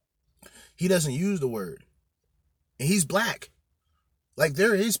 He doesn't use the word. And he's black. Like,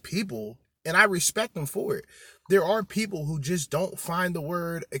 there is people, and I respect them for it. There are people who just don't find the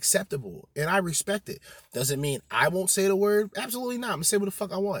word acceptable, and I respect it. Does it mean I won't say the word? Absolutely not. I'm going to say what the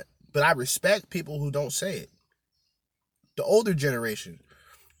fuck I want. But I respect people who don't say it. The older generation,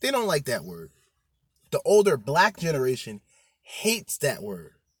 they don't like that word. The older black generation hates that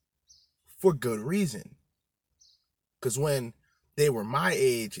word for good reason. Because when they were my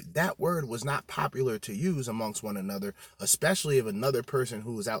age, that word was not popular to use amongst one another, especially if another person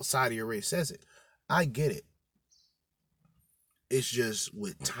who is outside of your race says it. I get it. It's just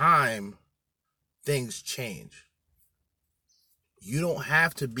with time, things change. You don't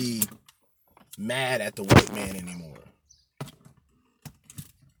have to be mad at the white man anymore.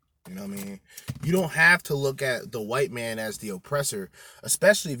 You know what I mean? You don't have to look at the white man as the oppressor,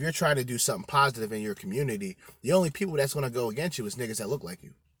 especially if you're trying to do something positive in your community. The only people that's going to go against you is niggas that look like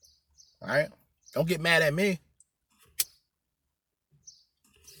you. All right? Don't get mad at me.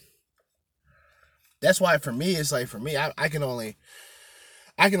 That's why for me, it's like, for me, I can only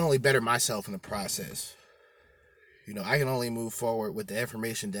better myself in the process. You know, I can only move forward with the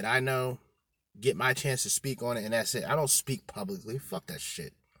information that I know, get my chance to speak on it, and that's it. I don't speak publicly. Fuck that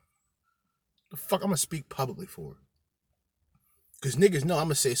shit. The fuck I'm gonna speak publicly for? Because niggas know I'm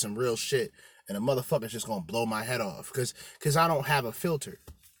gonna say some real shit, and a motherfucker's just gonna blow my head off. Because I don't have a filter.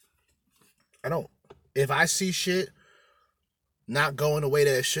 I don't. If I see shit not going the way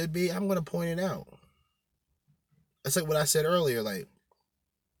that it should be, I'm gonna point it out. That's like what I said earlier. Like,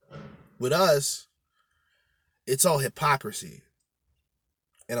 with us, it's all hypocrisy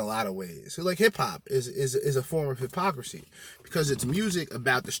in a lot of ways. So like hip hop is a form of hypocrisy because it's music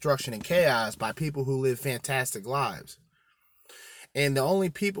about destruction and chaos by people who live fantastic lives. And the only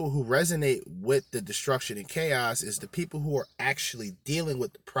people who resonate with the destruction and chaos is the people who are actually dealing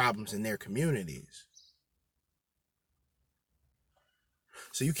with the problems in their communities.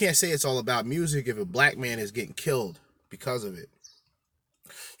 So you can't say it's all about music if a black man is getting killed because of it.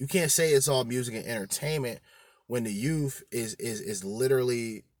 You can't say it's all music and entertainment when the youth is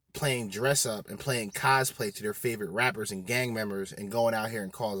literally playing dress up and playing cosplay to their favorite rappers and gang members and going out here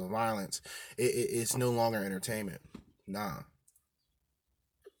and causing violence. It's no longer entertainment. Nah.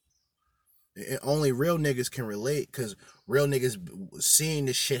 Only real niggas can relate because real niggas seeing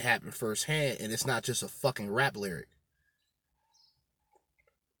this shit happen firsthand, and it's not just a fucking rap lyric.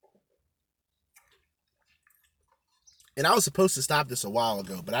 And I was supposed to stop this a while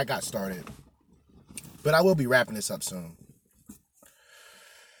ago, but I got started. But I will be wrapping this up soon.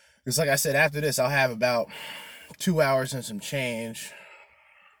 Because like I said, after this, I'll have about 2 hours and some change.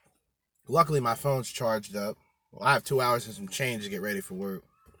 Luckily, my phone's charged up. Well, I have 2 hours and some change to get ready for work.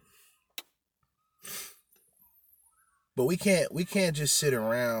 But we can't just sit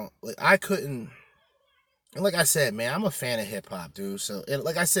around. Like, I couldn't. And like I said, man, I'm a fan of hip hop, dude. So, and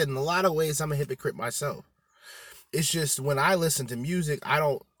like I said, in a lot of ways, I'm a hypocrite myself. It's just when I listen to music, I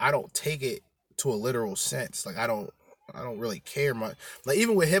don't take it to a literal sense. Like I don't really care much. Like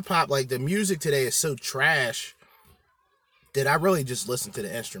even with hip hop, like the music today is so trash that I really just listen to the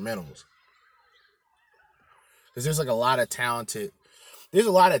instrumentals. Because there's a lot of talented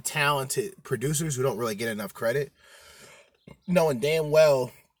producers who don't really get enough credit, knowing damn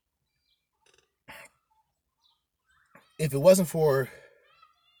well if it wasn't for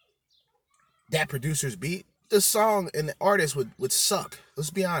that producer's beat, the song and the artist would suck. Let's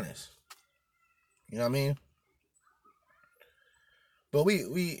be honest. You know what I mean? But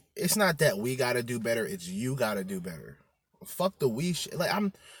we it's not that we gotta do better, it's you gotta do better. Fuck the we shit. Like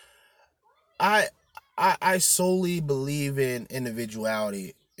I solely believe in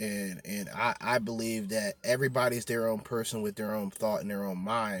individuality and I believe that everybody's their own person with their own thought and their own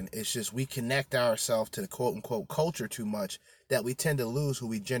mind. It's just we connect ourselves to the quote unquote culture too much that we tend to lose who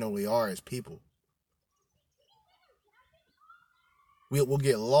we generally are as people. We'll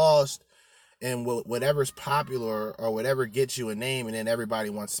get lost in whatever's popular or whatever gets you a name, and then everybody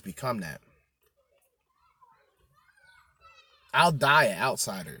wants to become that. I'll die an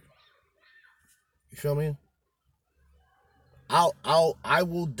outsider. You feel me? I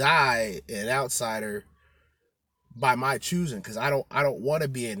will die an outsider by my choosing because I don't want to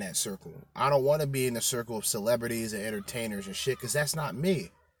be in that circle. I don't want to be in the circle of celebrities and entertainers and shit because that's not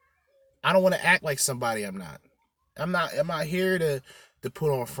me. I don't want to act like somebody I'm not. I'm not here to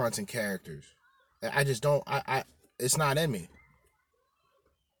put on fronts and characters. I just don't. It's not in me.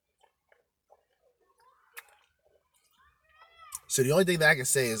 So the only thing that I can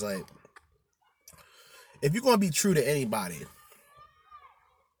say is like, if you're gonna be true to anybody,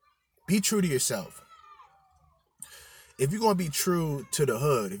 be true to yourself. If you're gonna be true to the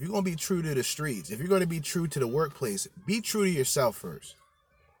hood, if you're gonna be true to the streets, if you're gonna be true to the workplace, be true to yourself first.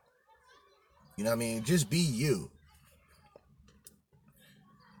 You know what I mean? Just be you.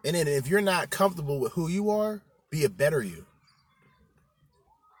 And then if you're not comfortable with who you are, be a better you.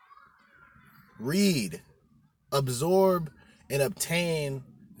 Read, absorb, and obtain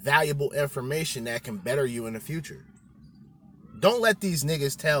valuable information that can better you in the future. Don't let these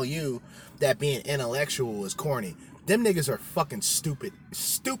niggas tell you that being intellectual is corny. Them niggas are fucking stupid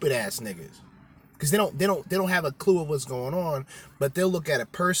ass niggas. Because they don't have a clue of what's going on, but they'll look at a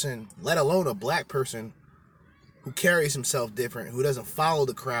person, let alone a black person, who carries himself different, who doesn't follow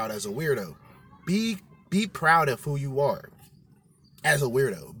the crowd as a weirdo. Be proud of who you are as a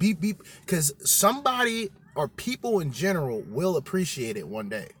weirdo. Because somebody or people in general will appreciate it one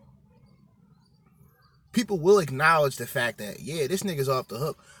day. People will acknowledge the fact that, yeah, this nigga's off the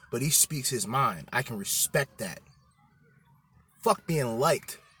hook, but he speaks his mind. I can respect that. Fuck being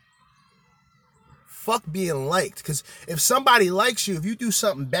liked. Fuck being liked. Because if somebody likes you, if you do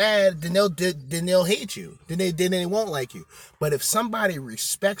something bad, then they'll hate you. Then they won't like you. But if somebody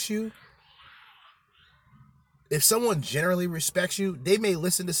respects you, if someone generally respects you, they may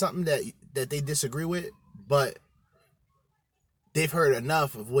listen to something that they disagree with, but they've heard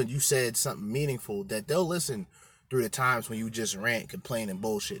enough of when you said something meaningful that they'll listen through the times when you just rant, complain, and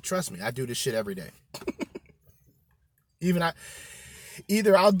bullshit. Trust me, I do this shit every day.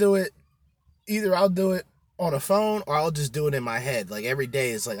 Either I'll do it on a phone or I'll just do it in my head. Like every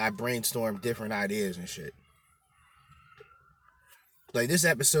day it's like I brainstorm different ideas and shit. Like this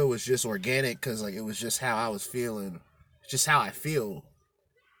episode was just organic because like it was just how I was feeling. It's just how I feel.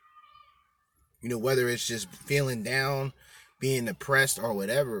 You know, whether it's just feeling down, being depressed or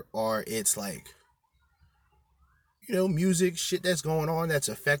whatever, or it's like, you know, music, shit that's going on that's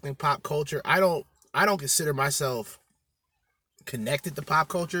affecting pop culture. I don't consider myself connected to pop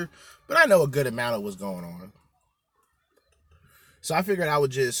culture, but I know a good amount of what's going on. So I figured I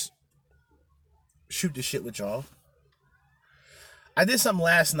would just shoot the shit with y'all. I did something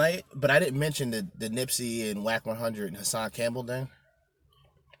last night, but I didn't mention the Nipsey and Wack 100 and Hassan Campbell thing.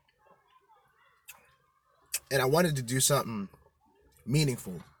 And I wanted to do something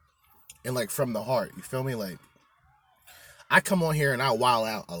meaningful and like from the heart. You feel me? Like I come on here and I wild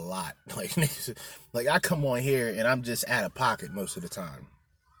out a lot. Like I come on here and I'm just out of pocket most of the time.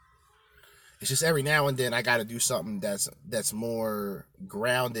 It's just every now and then I got to do something that's more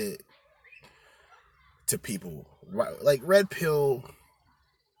grounded to people. Like Red Pill,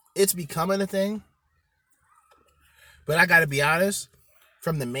 it's becoming a thing. But I got to be honest,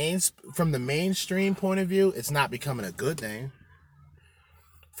 from the mainstream point of view, it's not becoming a good thing.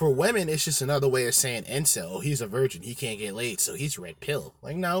 For women, it's just another way of saying incel. Oh, he's a virgin. He can't get laid, so he's red pill.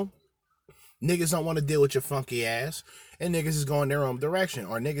 Like, no. Niggas don't want to deal with your funky ass, and niggas is going their own direction,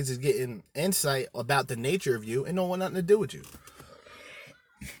 or niggas is getting insight about the nature of you and don't want nothing to do with you.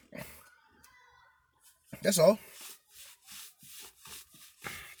 That's all.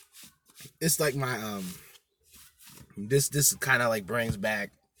 It's like my this kind of like brings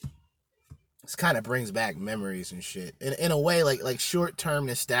back memories and shit. In a way, like short-term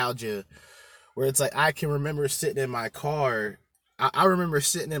nostalgia, where it's like I can remember sitting in my car. I remember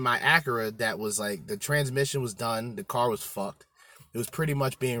sitting in my Acura that was like the transmission was done, the car was fucked. It was pretty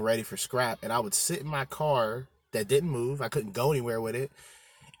much being ready for scrap, and I would sit in my car that didn't move. I couldn't go anywhere with it,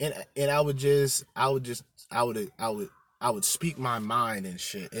 and I would speak my mind and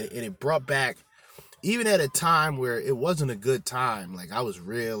shit, and it brought back. Even at a time where it wasn't a good time, like I was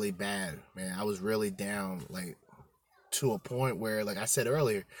really bad, man. I was really down, like to a point where, like I said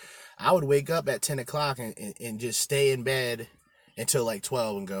earlier, I would wake up at 10 o'clock and just stay in bed until like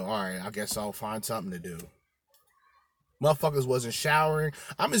 12 and go, all right, I guess I'll find something to do. Motherfuckers wasn't showering.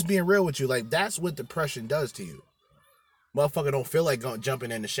 I'm just being real with you. Like, that's what depression does to you. Motherfucker don't feel like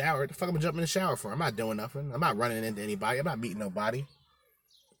jumping in the shower. The fuck am I jumping in the shower for? I'm not doing nothing. I'm not running into anybody. I'm not meeting nobody.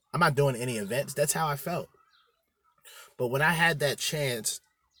 I'm not doing any events. That's how I felt. But when I had that chance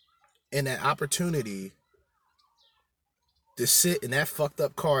and that opportunity to sit in that fucked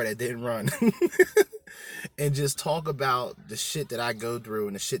up car that didn't run and just talk about the shit that I go through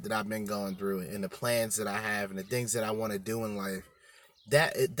and the shit that I've been going through and the plans that I have and the things that I want to do in life,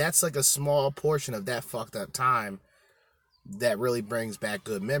 that's like a small portion of that fucked up time that really brings back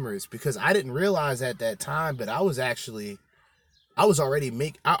good memories. Because I didn't realize at that time, but I already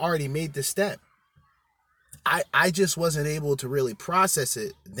made the step. I just wasn't able to really process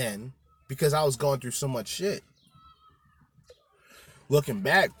it then because I was going through so much shit. Looking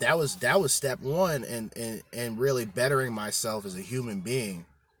back, that was step one and really bettering myself as a human being.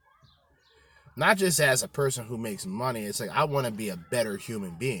 Not just as a person who makes money. It's like I want to be a better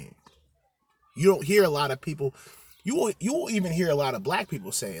human being. You don't hear a lot of people, you won't even hear a lot of black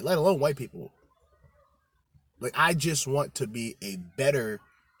people say it, let alone white people. Like, I just want to be a better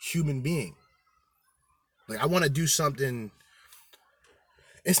human being. Like, I want to do something.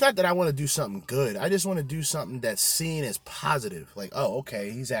 It's not that I want to do something good. I just want to do something that's seen as positive. Like, oh,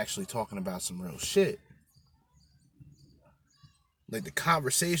 okay, he's actually talking about some real shit. Like, the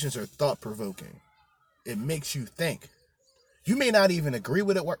conversations are thought-provoking. It makes you think. You may not even agree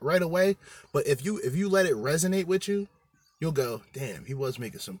with it right away, but if you let it resonate with you, you'll go, damn, he was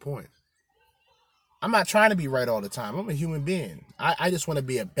making some points. I'm not trying to be right all the time. I'm a human being. I just want to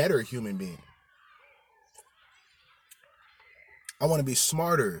be a better human being. I want to be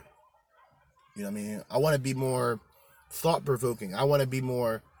smarter. You know what I mean? I want to be more thought-provoking. I want to be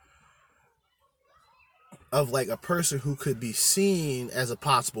more of like a person who could be seen as a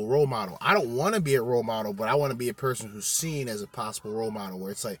possible role model. I don't want to be a role model, but I want to be a person who's seen as a possible role model,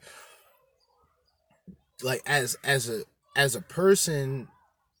 where it's like as a person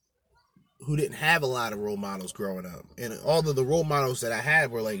who didn't have a lot of role models growing up, and all of the role models that I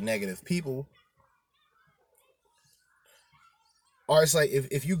had were like negative people. Or it's like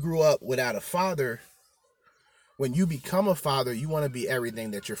if you grew up without a father, when you become a father, you want to be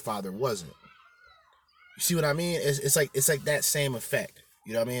everything that your father wasn't. You see what I mean? It's like that same effect.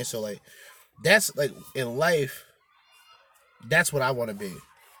 You know what I mean? So like that's like in life, that's what I want to be.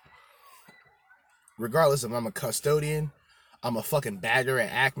 Regardless if I'm a custodian, I'm a fucking bagger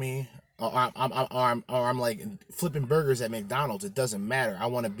at Acme, or I'm like flipping burgers at McDonald's. It doesn't matter. I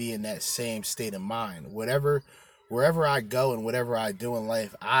want to be in that same state of mind. Wherever I go and whatever I do in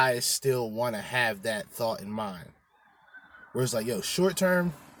life, I still want to have that thought in mind. Where it's like, yo, short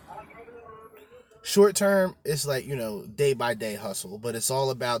term, it's like, you know, day by day hustle, but it's all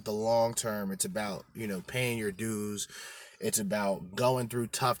about the long term. It's about, you know, paying your dues. It's about going through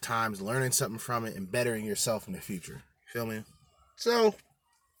tough times, learning something from it, and bettering yourself in the future. Feel me? So,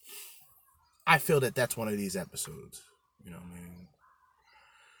 I feel that that's one of these episodes. You know what I mean?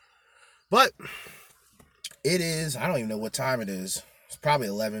 But it is, I don't even know what time it is. It's probably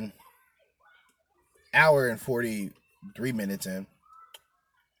 11. Hour and 43 minutes in.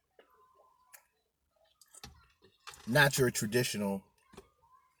 Not your traditional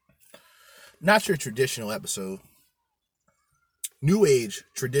episode. New age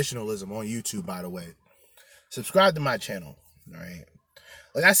traditionalism on YouTube, by the way. Subscribe to my channel. All right.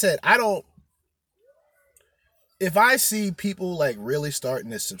 Like I said, if I see people like really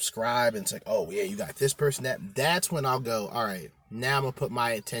starting to subscribe and it's like, oh yeah, you got this person, that's when I'll go, all right, now I'm gonna put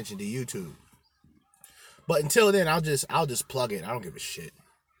my attention to YouTube. But until then, I'll just plug it. I don't give a shit.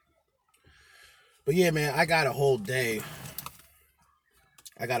 But yeah, man, I got a whole day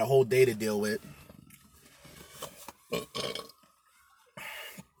to deal with.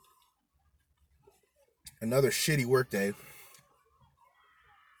 Another shitty work day.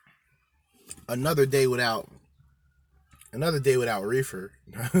 Another day without reefer.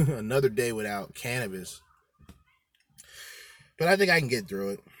 Another day without cannabis. But I think I can get through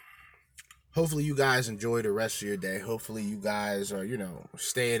it. Hopefully you guys enjoy the rest of your day. Hopefully you guys are, you know,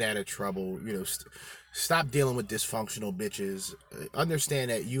 staying out of trouble. You know, stop dealing with dysfunctional bitches.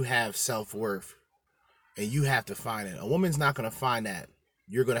 Understand that you have self-worth and you have to find it. A woman's not going to find that.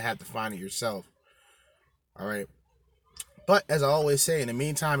 You're going to have to find it yourself. All right. But as I always say, in the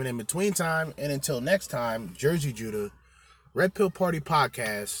meantime and in between time, and until next time, Jersey Judah, Red Pill Party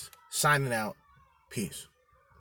Podcast, signing out. Peace.